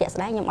នុវត្តជាក់ស្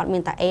ដែងខ្ញុំ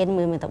អត់មានតែ A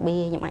មានតែ B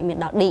ខ្ញុំអាចមា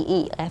នដល់ D E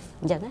F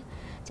អញ្ចឹងណា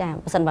ចា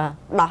បើសិ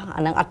នបើដោះ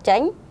អានឹងអត់ចេ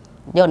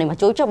ញយកនេះមក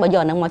ជួយចុះបើ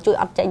យកហ្នឹងមកជួយ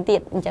អត់ចេញទៀ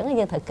តអញ្ចឹ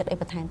ងយើងត្រូវគិតអី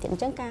បន្ថែមទៀតអ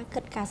ញ្ចឹងការ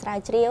គិតការស្រា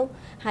វជ្រាវ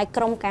ហើ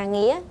យក្រុមកា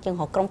រងារយើ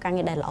ងរកក្រុមកា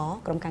រងារដែលល្អ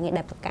ក្រុមការងា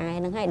រដែលប្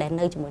រកែហ្នឹងហើយដែល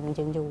នៅជាមួយនឹង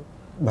យើងយូរ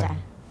ចា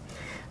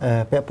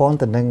ពាក់ព័ន្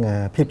ធទៅនឹង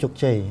ភាពជោគ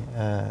ជ័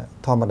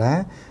យធម្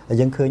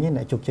មតាយើងឃើ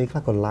ញអ្នកជោគជ័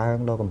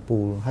យខ្លះក៏ឡើង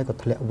ដល់កំពូលហើ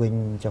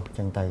យក៏ធ្លាក់វិញចុះអញ្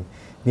ចឹ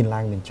ងទៅមាន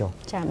ឡើងមាន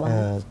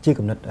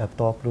ចុះជាគំនិតផ្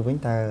ទាល់ខ្លួនវិញ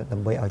តើដើ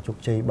ម្បីឲ្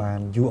យជោគជ័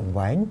យបានយូរអង្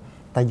វែ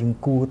ងតែយើង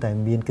គួ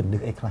រតែមាន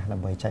គន្លឹះអីខ្លះដើ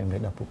ម្បីចែ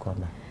ករំលែកដល់ពួកគាត់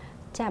បា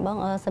ទច ចាបង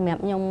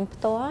សម្រាប់ខ្ញុំផ្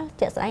ទាល់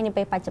ជាក់ស្ដែ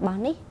ងនៅពេលបច្ចុប្បន្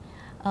ននេះ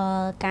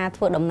កា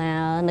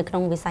រធ្វើដំណើរនៅក្នុ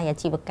ងវិស័យអា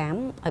ជីវកម្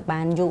មឲ្យបា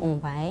នយូរ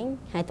អង្វែង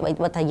ហើ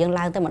យទៅបើថាយើង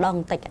ឡើងទៅម្ដងប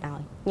ន្តិចក៏ដោយ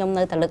ខ្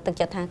ញុំនៅតែលើកទឹ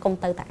កចិត្តថា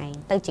កុំទៅតែឯ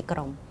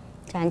ងទៅជាក្រុម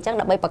ចាអញ្ចឹង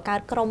ដើម្បីបង្កើត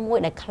ក្រុមមួយ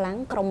ដែលខ្លាំ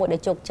ងក្រុមមួយដែល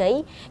ជោ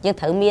គជ័យយើ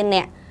ងត្រូវមា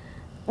នអ្ន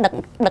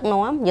កដឹក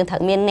នាំយើងត្រូ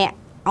វមានអ្នក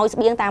ឲ្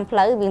យស្បៀងតា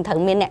មផ្លូវយើងត្រូវ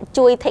មានអ្ន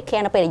កជួយ take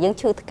care នៅពេលដែលយើ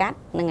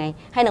ងឈឺថ្កាត់ហ្នឹងហើ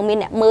យហើយនឹងមាន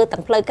អ្នកមើ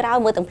លទាំងផ្លូវក្រោ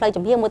យមើលទាំងផ្លូ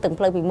វចំហៀងមើលទាំ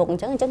ងផ្លូវពីមុខអញ្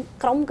ចឹ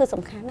ងក្រុមគឺ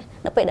សំខាន់ណាស់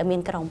នៅពេលដែលមា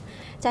នក្រុម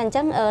ចា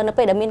អញ្ចឹងនៅ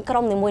ពេលដែលមា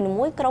នក្រុមនីមួ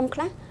យៗក្រុ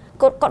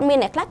មខ្លះគាត់មាន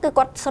អ្នកខ្លះគឺ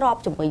គាត់ស្រប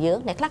ជាមួយយើង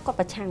អ្នកខ្លះគាត់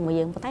ប្រឆាំងមួយ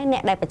យើងប៉ុន្តែអ្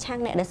នកដែលប្រឆាំង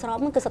អ្នកដែលស្រ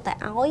បហ្នឹងគឺសុទ្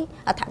ធតែឲ្យ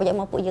អត្ថប្រយោជន៍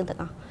មកពួកយើងទាំង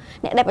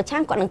អស់អ្នកដែលប្រឆាំ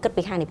ងគាត់នឹងគិ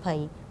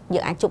តពីហានិភ័យ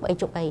យើងអាច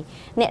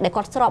ជប់អីអ្នកដែល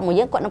គាត់ស្របមួ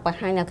យយើងគាត់នឹងបង្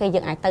ហា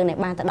ញថាគេយើងអា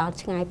ចទៅនៅបានទៅ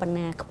ដល់ឆ្ងាយ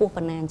ប៉ុណ្ណាខ្ពស់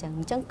ប៉ុណ្ណាអញ្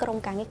ចឹងក្រុម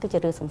ការងារគឺជា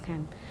រឿ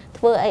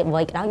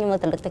ងសំខាន់ធ្វើអីអ្វីក៏ដោយខ្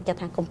ញុំនៅតែលើកទឹកចិត្ត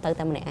ថា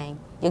កុំទៅតែម្នាក់ឯ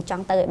ងយើង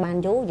ចង់ទៅឲ្យបា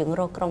នយូរយើ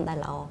ងរកក្រុមដែ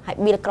លល្អហើ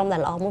យបៀលក្រុ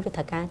មដែលល្អមួយវាត្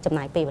រូវការចំ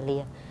ណាយពេលវេ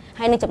លា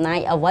ហើយនឹងចំណា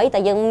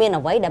យអ្វីតែយើងមា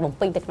នអ្វីដែលបំ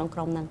ពេញទៅក្នុងក្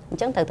រុមហ្នឹង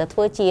អញ្ចឹងត្រូ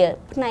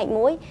វតែធ្វើជាផ្នែក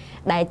មួ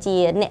យដែល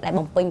ជាអ្នកដែ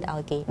លបំពេញទៅ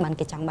ឲ្យគេបាន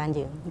គេចង់បាន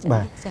យើងអញ្ចឹ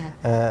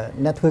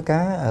ងចាអ្ន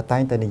កធ្វើការតែ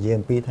ងតែនិយាយ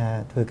អំពី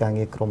ថាធ្វើកា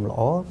រងារក្រុមល្អ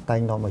តែ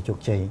ងនាំឲ្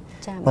យជោគជ័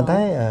យប៉ុន្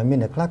តែមា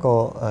នអ្ន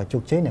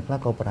កខ្លះក៏ជោគជ័យអ្ន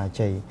កខ្លះក៏បរា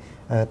ជ័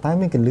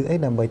យតែមានកលឹះអី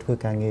ដើម្បីធ្វើ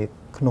ការងារ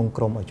ក្នុ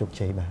ងក្រុមឲ្យជោគ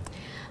ជ័យបាទ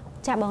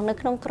ចាបងនៅ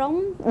ក្នុងក្រុម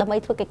ដើម្បី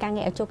ធ្វើកិច្ចការងា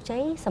រឲ្យជោ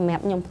គជ័យ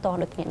សម្រាប់ខ្ញុំផ្ទាល់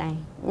ដូចគ្នាដែរ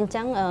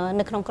អញ្ចឹង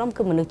នៅក្នុងក្រុម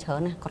គឺមនុស្សច្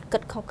រើ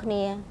នណាស់គាត់គិតខុ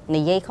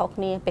សគ្នានិយាយខុ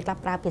សគ្នាពេលខ្លះ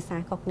ប្រើភា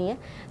សាខុ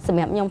សគ្នាសម្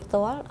រាប់ខ្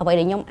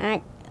ញុំផ្ទាល់អ្វីដែលខ្ញុំអាច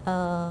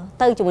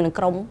ទៅជាមួយនឹង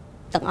ក្រុ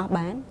មទាំងអស់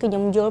បា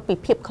នគឺខ្ញុំ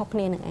យល់ពីភាពខុ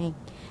សគ្នានឹងឯង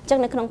អញ្ចឹង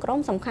នៅក្នុ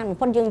ងក្រុមសំខាន់បំ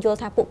ផុតយើង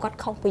យល់ថាពួកគាត់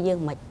ខុ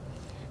សពីយើងមិ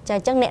នចាអ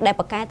ញ្ចឹងអ្នកដែល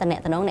បកកែតអ្ន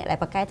កដែល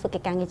បកកែធ្វើកិ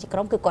ច្ចការងា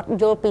រជាក្រុមគឺគាត់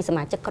យល់ពីស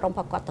មាជិកក្រុម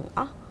របស់គាត់ទាំង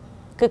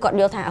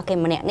អស់គឺគាត់យល់ថាអូខេ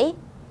ម្នាក់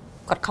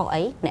នេះគាត់ខុស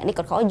អីអ្នក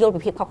នេះគាត់ខុស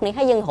យល់ពីភាពខុ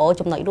សគ្នាហើយយើងរ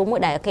កចំណុចរួមមួយ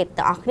ដែ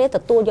លអូខេទាំងអស់គ្នា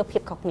ទទួលយកភា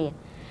ពខុសគ្នា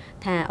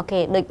ថាអូ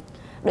ខេដូ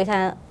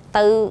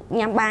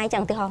ចថាទៅញ៉ាំបាយចឹ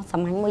ងឧទាហរណ៍សា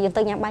មញ្ញមួយយើង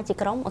ទៅញ៉ាំបា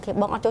យជាក្រុមអូខេ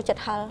បងអត់ចូលចិត្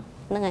តហឹល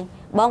ហ្នឹងហើយ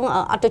បង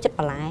អត់ចូលចិត្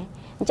តបន្លែ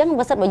អញ្ចឹង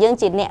បើសិនបើយើង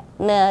ជាអ្នក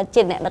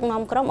ដឹ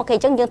កនាំក្រុមអូខេអ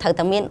ញ្ចឹងយើងត្រូ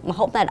វតែមានម្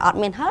ហូបណាដែល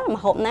អត់មានហឹ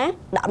លម្ហូបណា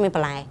ដែលអត់មានប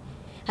ន្លែ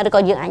ហើ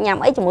យក៏យើងអា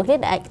ចញ៉ាំអីជាមួយគ្នា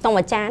ដែលក្នុង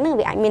មួយចានហ្នឹ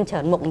ងវាអាចមា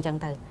នច្រើនមុខអញ្ចឹ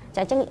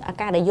ងទៅចាអញ្ចឹ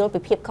ងអាការដែលយល់ពី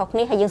ភាពខុសគ្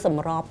នាហើយយើង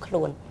សម្រ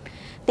បខ្លួន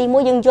ទីមួ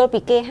យយើង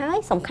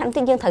យល់ពីគេហើយសំខាន់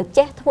ទីយើងត្រូវ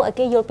ចេះធ្វើឲ្យ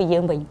គេ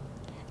យល់ពីយើងវិញអ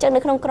ញ្ចឹ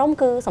ងនៅក្នុងក្រុ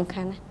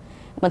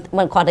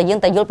មគឺសំខាន់ណាស់មិនគ្រាន់តែយើ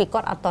ងតែយល់ពីគា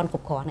ត់អត់តន់គ្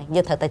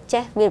រប់គ្រាន់ទេយើងត្រូ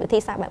វតែចេះវិធី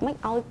សាស្ត្របែបម៉េច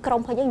ឲ្យក្រុម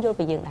របស់យើងយល់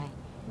ពីយើងដែរ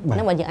ហ្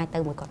នឹងបើយើងអា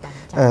ចទៅមួយគាត់បា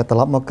នត្រ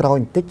ឡប់មកក្រោយ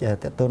បន្តិច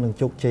តើតើនឹ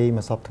ងជោគជ័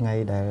យមួយ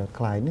សប្តាហ៍ថ្ងៃដែល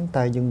ខ្លាយនឹង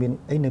តែយើងមាន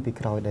អីនៅពី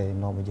ក្រោយដែល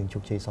នាំឲ្យយើ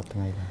ងជោគជ័យសប្តាហ៍ថ្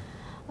ងៃ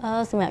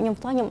បាទសម្រាប់ខ្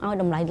ញុំផ្ទាល់ខ្ញុំឲ្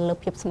យតម្លៃលើ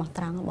ភាពស្មោះ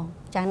ត្រង់ប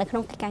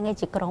ងចានៅក្នុងកិច្ចការងា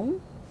រជាក្រុម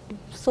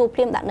សួ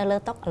រភ្លាមដាក់នៅលើ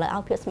តុឥឡូវឲ្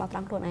យភាពស្មោះត្រ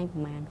ង់ខ្លួនឯងប្រ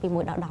ហែលពី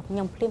1ដល់10ខ្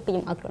ញុំភ្លាមពីខ្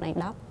ញុំឲ្យខ្លួនឯង10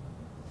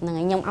ហ្នឹ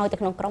ងហើយខ្ញុំឲ្យទៅ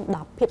ក្នុងក្រុម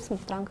10ភាពស្មោះ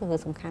ត្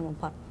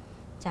រង់គឺសំខាន់បំផុត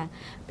ចា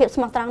ភា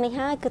ពស្មោះត្រង់នេះ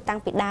ហើយគឺតាំ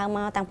ងពីដើម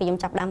មកតាំងពីខ្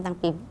ញុំចាប់ដើមតាំង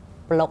ពី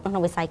ប្លុ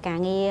កក្នុងវិស័យការ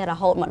ងាររ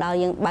ហូតមកដល់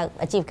យើងបើក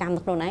អាជីវកម្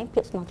មទៅខ្លួនឯងភា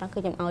ពស្មោះត្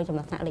រង់គឺខ្ញុំឲ្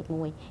យចំណាត់ថ្នាក់លេខ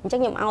1អញ្ចឹង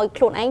ខ្ញុំឲ្យ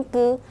ខ្លួនឯ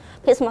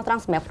ងគឺភាពស្មោះត្រង់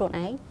សម្រាប់ខ្លួន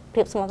ឯង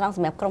ភាពស្មោះត្រង់ស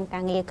ម្រាប់ក្រុ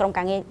មការងា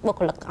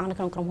របុគ្គលិកទាំងអស់នៅ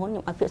ក្នុងក្រុមហ៊ុនខ្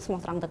ញុំឲ្យភាពស្មោះ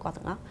ត្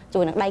រង់ទៅគាត់ទាំងអស់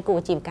ជួយនឹងដៃគូ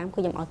អាជីវកម្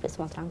មគឺខ្ញុំឲ្យភាពស្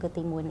មោះត្រង់គឺ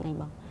ទី1នឹងឯ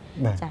ងប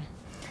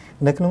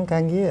ងចានៅក្នុង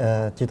កា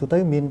រងារជាទូ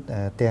ទៅមា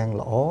នទាំ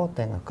ងល្អ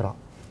ទាំងអាក្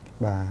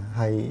រក់បាទ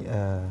ហើ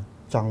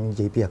យចង់និ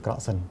យាយពីអាក្រ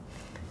ក់សិ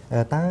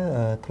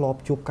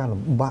នតើធ្លាប់ជួបកា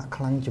រលំបាក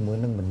ខ្លាំងជាមួ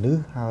យនឹង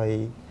មនុស្សហើ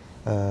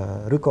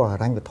យឬក៏ហិ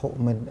រញ្ញ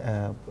វត្ថុមិន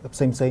ផ្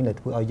សេងដែល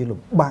ធ្វើឲ្យយើងលំ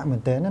បាកមែន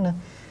ទែ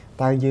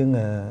នណាតើយើង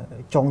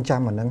ចង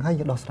ចាំអាហ្នឹងហើ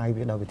យយើងដោះស្រាយ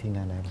វាដោ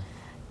យវិធីណាដែរ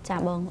ចា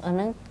បងអាហ្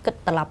នឹងគិត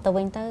ត្រឡប់ទៅ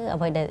វិ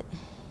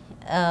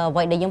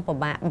ញទៅអ្វីដែលខ្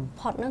ញុំពិបាកបំ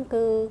ផុតហ្នឹងគឺ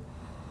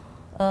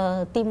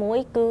ទី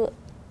1គឺ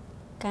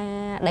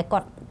ការដែលគា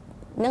ត់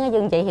ហ្នឹ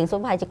ងយើងនិយាយរៀងសួ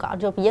រប្រហែលជាគាត់អ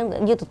ត់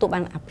យល់ពីយើងទទួល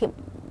បានអាភាព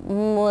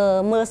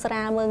មើ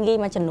លស្រាលមើលងាយ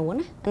មួយចំនួន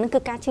ណាអាហ្នឹ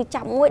ងគឺការឈឺចា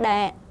ប់មួ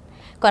យដែល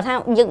គាត់ថា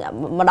យើ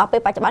ងមកដល់ពេ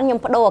លបច្ចុប្បន្នខ្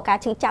ញុំបដូរការ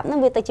ឈឺចាប់ហ្នឹ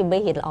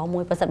ងវាទៅជាមេរៀនល្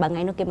អមួយប្រសិនបើថ្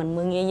ងៃនោះគេមិន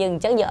មើលងាយយើងអ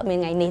ញ្ចឹងយើងអត់មាន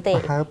ថ្ងៃ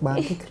នេះទេហើបបា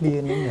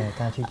នគេឃ្លានហ្នឹ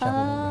ងការឈឺចាប់ហ្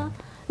នឹ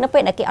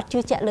ងនៅពេលដែលគេអត់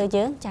ជឿជាក់លើ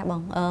យើ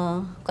ងចាប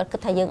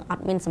ងគាត់គិតថាយើងអ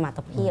ត់មានសមត្ថ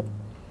ភា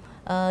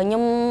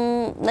ពខ្ញុំ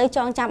នៅ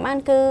ចង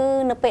ចាំបានគឺ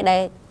នៅពេ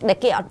លដែល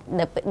គេ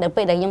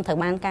អត់នៅពេលដែលខ្ញុំត្រូ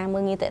វបានកា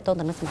រមើលងាយតេតូន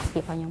ទៅនឹងសមត្ថភា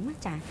ពរបស់ខ្ញុំណា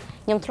ចា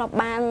ខ្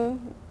ញុំធ្លាប់បាន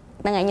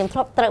ហ្នឹងហើយខ្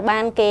ញុំធ្លាប់ត្រូវ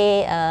បា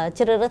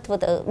នគេជ្រើសរើ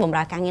សធ្វើទៅបម្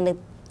រើការងារនៅ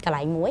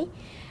កន្លែងមួ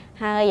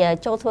យហើយ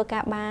ចូ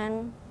លធ្វើការបា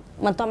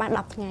នមិនទាន់បាន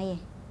10ថ្ងៃទេ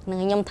ហ្នឹ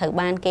ងហើយខ្ញុំត្រូវ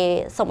បា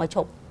នគេសុំឲ្យឈ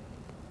ប់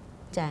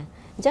ចា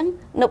អញ្ចឹង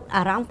នៅ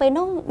អារម្មណ៍ពេ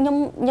លនោះ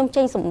ខ្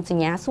ញុំចេញ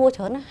សញ្ញាសួរច្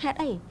រើ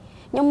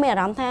នណាហេតុអីខ្ញុំមា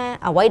នអារម្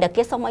មណ៍ថាអ្វីដែល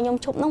គេសុំឲ្យខ្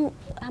ញុំឈប់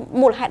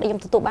នោះមូលហេតុដែលខ្ញុំ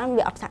ទទួលបា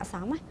នវាអត់ស័ក្តិ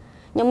សមណា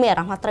ខ្ញុំមានអា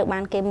រម្មណ៍ថាត្រូ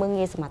វបានគេមើ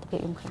លងាយសមត្ថភាព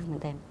ខ្ញុំខ្លាំងមែន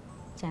ទែ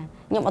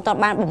នចាខ្ញុំ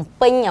អត់ទាន់បានបំ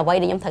ពេ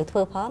ញអ្វីដែលខ្ញុំត្រូវធ្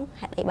វើផង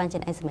ហេតុអីបា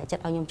នជាឯងសម្រេ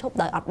ចចិត្តឲ្យខ្ញុំ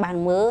ឈប់ដោយអត់បាន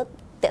មើ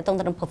លតាក់ទ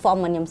ងទៅនឹង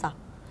performance ខ្ញុំសោះ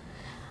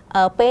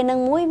ពេលហ្នឹង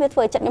មួ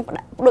យវាធ្វើឲ្យចិត្តខ្ញុំ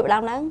ដូ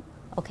ចដើមឡើ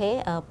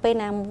ងអូខេពេល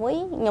ណាមួ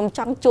យខ្ញុំ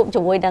ចង់ជួបជា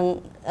មួយនឹង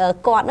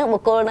គាត់ហ្នឹ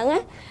ងបុគ្គលហ្នឹងណា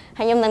ហើ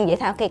យខ្ញុំនឹងនិយាយ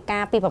ថាអូខេ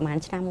ការពីប្រហែ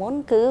លឆ្នាំមុ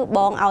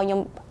នគឺបងឲ្យខ្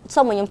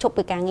ញុំសុំឲ្យខ្ញុំ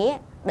ឈប់ពីការងារ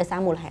ដោយសារ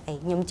មូលហេតុអី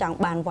ខ្ញុំចង់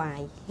បានវា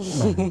យ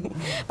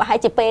បើហើយ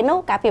ជាពេលនោះ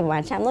កាលពីប្រហែ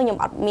លឆ្នាំនោះខ្ញុំ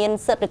អត់មាន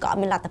សិទ្ធិឬក៏អត់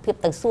មានលទ្ធភាព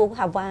ទៅសួរ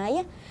ថាវាយ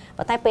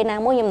ប៉ុន្តែពេលណា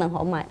មួយខ្ញុំនឹងរ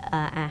កមក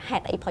អាហេ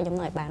តុអីផងខ្ញុំ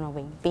នឹងឲ្យបានមក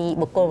វិញពី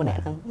បុគ្គលម្នាក់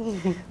ហ្នឹង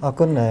អរ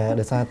គុណ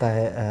ដោយសារតែ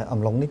អំ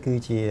ឡុងនេះគឺ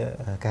ជា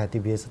ការទិ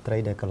វាស្ត្រី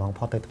ដែលកន្លង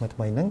ផុតទៅថ្មី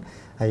ហ្នឹង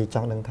ហើយច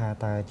ង់ដឹងថា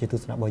តើជាទ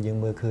ស្សនៈរបស់យើង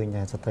មើលឃើញ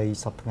ស្ត្រី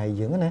សពថ្ងៃ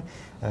យើងណា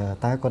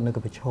តើគាត់នៅ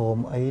កំប្រឈម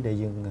អីដែល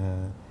យើង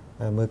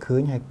មើលឃើ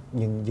ញហើយ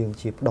យើង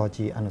ជាផ្ដល់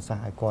ជាអនុសាស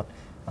ន៍ឲ្យគាត់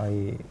ឲ្យ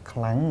ខ្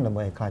លាំងដើម្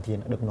បីឲ្យខ្លាចជា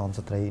ដឹកនាំ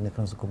ស្ត្រីនៅក្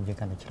នុងសង្គមយើង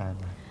កាន់តែច្រើន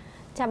បាទ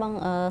ចាបង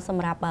ស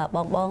ម្រាប់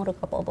បងឬ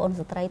ក៏បងប្អូន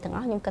ស្ត្រីទាំងអ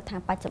ស់ខ្ញុំគិតថា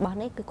បច្ចុប្បន្ន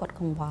នេះគឺគាត់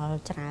កង្វល់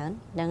ច្រើន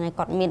យ៉ាងហើយ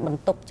គាត់មានប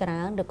ន្ទុកច្រើ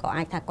នឬក៏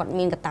អាចថាគាត់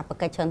មានកាតព្វ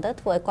កិច្ចច្រើនទៅ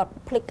ធ្វើឲ្យគាត់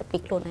ភ្លេចពី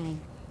ខ្លួនឯង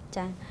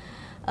ចា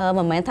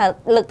មិនមែនថា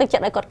លើកទឹកចិ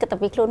ត្តឲ្យគាត់គិតតែ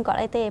ពីខ្លួនគាត់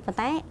អីទេប៉ុន្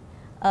តែ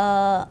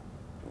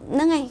ហ្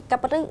នឹងហើយកា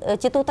ប់ទៅ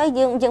ជាទូទៅ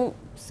យើង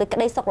សេចក្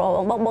តីសុខរ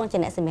បស់បងជា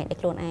អ្នកសម្រេចដោយ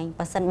ខ្លួនឯង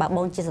បើសិនបើប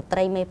ងជាស្ត្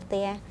រីមេផ្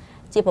ទះ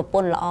ជាប្រព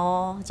ន្ធល្អ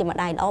ជាម្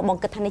ដាយល្អបង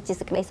គិតថានេះជា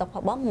សេចក្តីសុខរប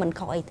ស់បងមិន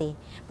ខុសអីទេ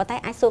ប៉ុន្តែ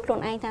អាចសួរខ្លួន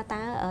ឯងថា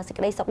តើសេច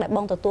ក្តីសុខដែលប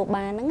ងទទួល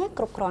បានហ្នឹង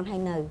គ្រប់គ្រាន់ហើយ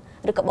នៅ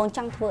ឬក៏បងច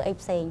ង់ធ្វើអី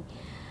ផ្សេង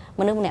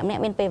មនុស្សម្នាក់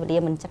មានពេលវេលា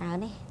មិនច្រើន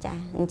ទេចា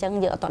អញ្ចឹង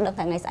យើងអត់ដឹង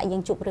ថាថ្ងៃស្អែកយើ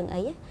ងជួបរឿង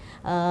អី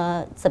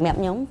សម្រាប់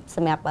ខ្ញុំស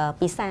ម្រាប់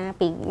ពីសារ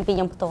ពីខ្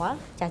ញុំផ្ទាល់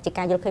ចាជា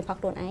ការយល់ឃើញផង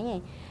ខ្លួនឯង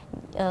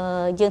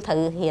យើងត្រូវ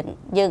រៀន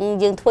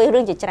យើងធ្វើរឿ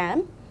ងជាច្រើន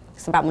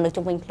សម្រាប់មនុស្ស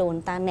ជុំវិញខ្លួន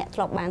តើអ្នកធ្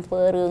លាប់បានធ្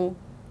វើរឿង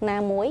ណា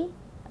មួយ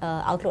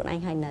ឲ្យខ្លួនឯ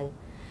ងហើយនៅ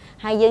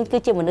ហើយយើងគឺ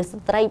ជាមនុស្ស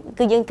ស្ត្រី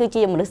គឺយើងគឺ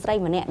ជាមនុស្សស្រី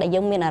ម្នាក់ដែលយើ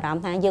ងមានអារម្ម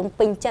ណ៍ថាយើង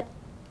ពេញចិត្ត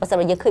បើសិន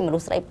បើយើងឃើញមនុ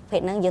ស្សស្រីប្រភេ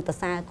ទហ្នឹងយើងទៅ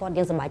សារគាត់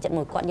យើងសប្បាយចិត្ត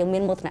មួយគាត់យើងមា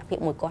នមោទនភាព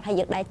មួយគាត់ហើយ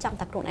យើងដែរចង់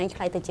ថាខ្លួនឯងខ្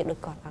លាយទៅជាដូច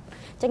គាត់អត់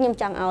អញ្ចឹងខ្ញុំ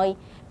ចង់ឲ្យ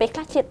ពេលខ្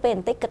លះជាតិពេលប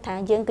ន្តិចគិតថា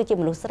យើងគឺជា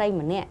មនុស្សស្រី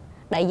ម្នាក់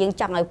ដែលយើង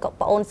ចង់ឲ្យ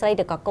ប្អូនស្រី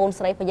ឬក៏កូន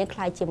ស្រីរបស់យើងខ្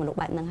លាយជាមនុស្ស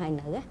បែបហ្នឹងហើយ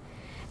នៅណា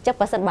ចឹង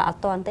បើសិនបើអ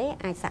ត់ទាន់ទេ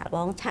អាចសាកល្ប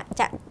ង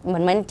ចាក់មិ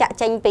នមែនចាក់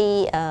ចេញពី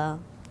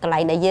កន្លែ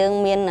ងដែលយើង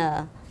មាន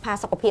ផា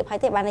សុខភាពហើយ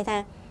ទេបានន័យថា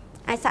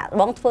អាចសាកល្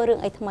បងធ្វើរឿង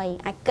អីថ្មី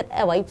អាចគិត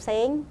អ្វីផ្សេ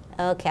ង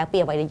ក្រៅពី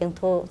អ្វីដែលយើង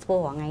ធ្វើ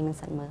រាល់ថ្ងៃនឹង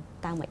សិនមើល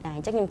តើមិនដែរអ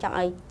ញ្ចឹងខ្ញុំចង់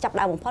ឲ្យចាប់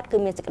ដើមបំផុតគឺ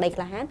មានសេចក្តី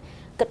ក្លាហាន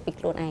គិតពី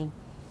ខ្លួនឯង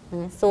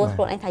សួរខ្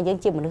លួនឯងថាយើង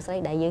ជាមនុស្សស្រី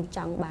ដែលយើងច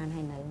ង់បាន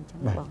ហើយនៅអញ្ចឹង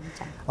បង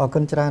ចា៎អរគុ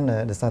ណច្រើន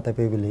ដោយសារតែ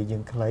ពេលវេលាយើ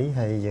ងខ្លី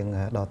ហើយយើង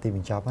ដល់ទីប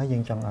ញ្ចប់ហើយយើ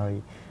ងចង់ឲ្យ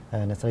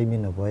អ្នកស្រីមា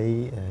នអ្វី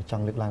ច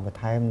ង់លើកឡើងបន្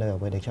ថែមនៅ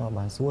អ្វីដែលខ្ញុំ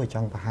បានសួរឲ្យច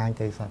ង់បង្ហាញ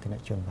ទៅសាធារណ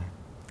ជនបាទ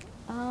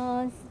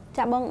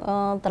ចាបង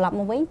ត្រឡប់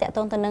មកវិញតកត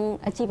ងទៅនឹង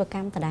អាជីវក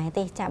ម្មដដែល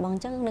ទេចាបងអ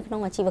ញ្ចឹងនៅក្នុ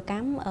ងអាជីវក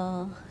ម្ម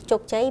ជោ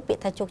គជ័យពាក្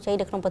យថាជោគជ័យ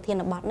នៅក្នុងប្រធាន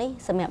បទនេះ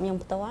សម្រាប់ខ្ញុំ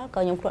ផ្ទាល់ក៏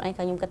ខ្ញុំខ្លួនឯង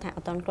ក៏ខ្ញុំគិតថាអ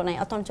ត់ទាន់ខ្លួនឯង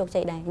អត់ទាន់ជោគជ័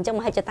យដែរអញ្ចឹង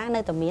មហិច្ឆតា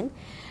នៅតែមាន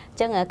អញ្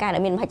ចឹងការដែ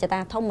លមានមហិច្ឆតា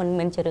ធំមិន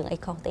មែនជារឿងអី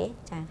ខុសទេ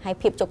ចាហើយ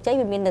ភាពជោគជ័យ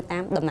វាមាននៅតា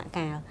មដំណាក់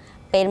កាល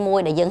ពេលមួយ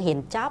ដែលយើងហ៊ាន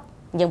ចប់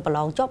យើងប្រឡ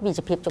ងជាប់វា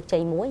ជាភាពជោគជ័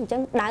យមួយអញ្ចឹ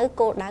ង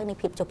គោលដៅនៃ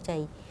ភាពជោគជ័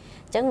យ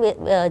អញ្ចឹងវា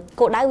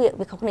គោលដៅ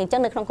វាខុសគ្នាអញ្ចឹ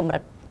ងនៅក្នុងកម្រិ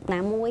តណា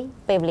មួយ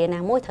ពេលវេលាណា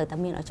មួយត្រូវតែ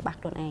មានឲ្យច្បាស់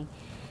ខ្លួនឯង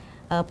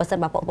បើសិន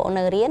បើបងប្អូន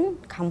នៅរៀន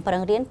ខំប្រឹ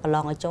ងរៀនប្រឡ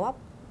ងឲ្យជាប់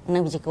នឹ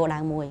ងវិជ្ជាគោលដៅ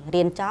មួយ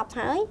រៀនចប់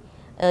ហើយ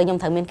ខ្ញុំ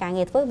ត្រូវមានការ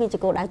ងារធ្វើវិជ្ជា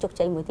គោលដៅជោគ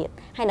ជ័យមួយទៀត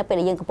ហើយនៅពេល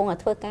ដែលយើងកំពុងតែ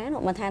ធ្វើការ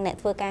មិនថាអ្នក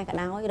ធ្វើការក៏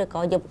ដោយឬក៏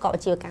យើងប្រកប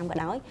អាជីវកម្មក៏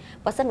ដោយ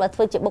បើសិនបើធ្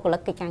វើជាបុគ្គលិ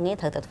កកិច្ចការងារ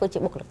ត្រូវតែធ្វើជា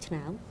បុគ្គលិកឆ្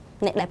នើម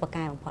អ្នកដែលប្រ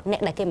កែបំផុតអ្ន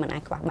កដែលគេមិនអា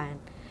ចខ្វះបាន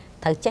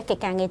ត្រូវចេះកិច្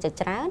ចការងារជា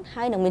ច្រើន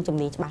ហើយនឹងមានជំ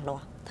នាញច្បាស់លា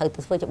ស់ត្រូវទៅ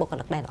ធ្វើជាបុគ្គ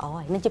លិកដែលល្អ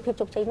ហើយនឹងជាភាព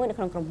ជោគជ័យមួយនៅ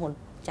ក្នុងក្រុមហ៊ុន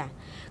ចា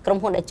ក្រុម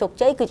ហ៊ុនដែលជោគ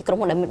ជ័យគឺជាក្រុម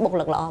ហ៊ុនដែលមានបុគ្គ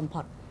លិកល្អបំ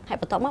ផុតហើយ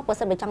បន្ទាប់មកបើ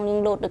សិនបើចង់លៀង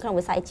លោតនៅក្នុង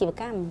វិស័យអាជីវ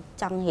កម្ម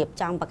ចង់រៀប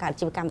ចំបង្កើតអា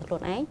ជីវកម្មទៅខ្លួ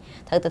នឯង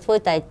ត្រូវតែធ្វើ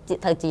តែ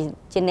ត្រូវ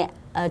ជាអ្នក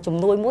ជំ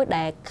នួយមួយ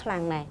ដែលខ្លាំ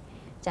ងដែរ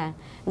ចា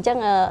អញ្ចឹង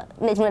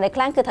អ្នកជំនួយដែល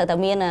ខ្លាំងគឺត្រូវតែ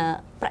មាន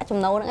ប្រាក់ចំ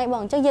ណូលហ្នឹងឯងប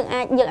ងអញ្ចឹងយើង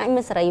អាច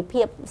មានសេរី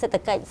ភាពសេដ្ឋ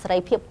កិច្ចសេរី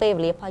ភាពពេល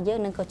វេលារបស់យើង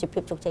នឹងក៏ជាភា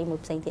ពជោគជ័យមួយ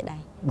ផ្សេងទៀតដែ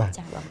រ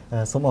ចាបង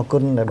សូមអរគុ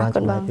ណដែលបាន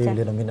ចំណាយពេលវេ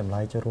លាដ៏មានតម្លៃ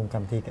ចូលរួមក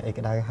ម្មវិធីក្អេ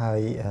ក្តៅហើយ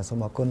សូម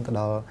អរគុណទៅ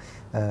ដល់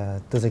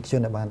ទស្សនិកជន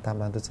ដែលបានតាម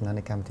ដានទស្សនា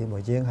នៃកម្មវិធីរប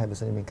ស់យើងហើយបើ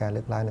សិនជាមានការ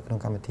លើកឡើងនៅក្នុង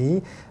កម្មវិធី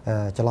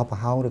ច្រឡំប្រ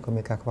ហោងឬក៏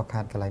មានការខ្វះខា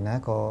តកន្លែងណា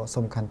ក៏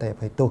សូមខន្តីអ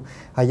ភ័យទោស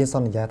ហើយយើងស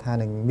ន្យាថា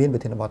នឹងមានវិ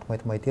ធានបទថ្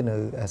មីទៀតនៅ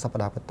សប្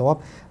តាហ៍បន្ទាប់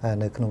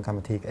នៅក្នុងកម្ម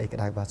វិធីក្អេក្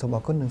តៅបាទសូមអ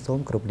រគុណនិងសូម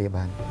គោរពលា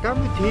បានកម្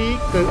មវិធី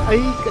ក្អេ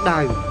ក្តៅ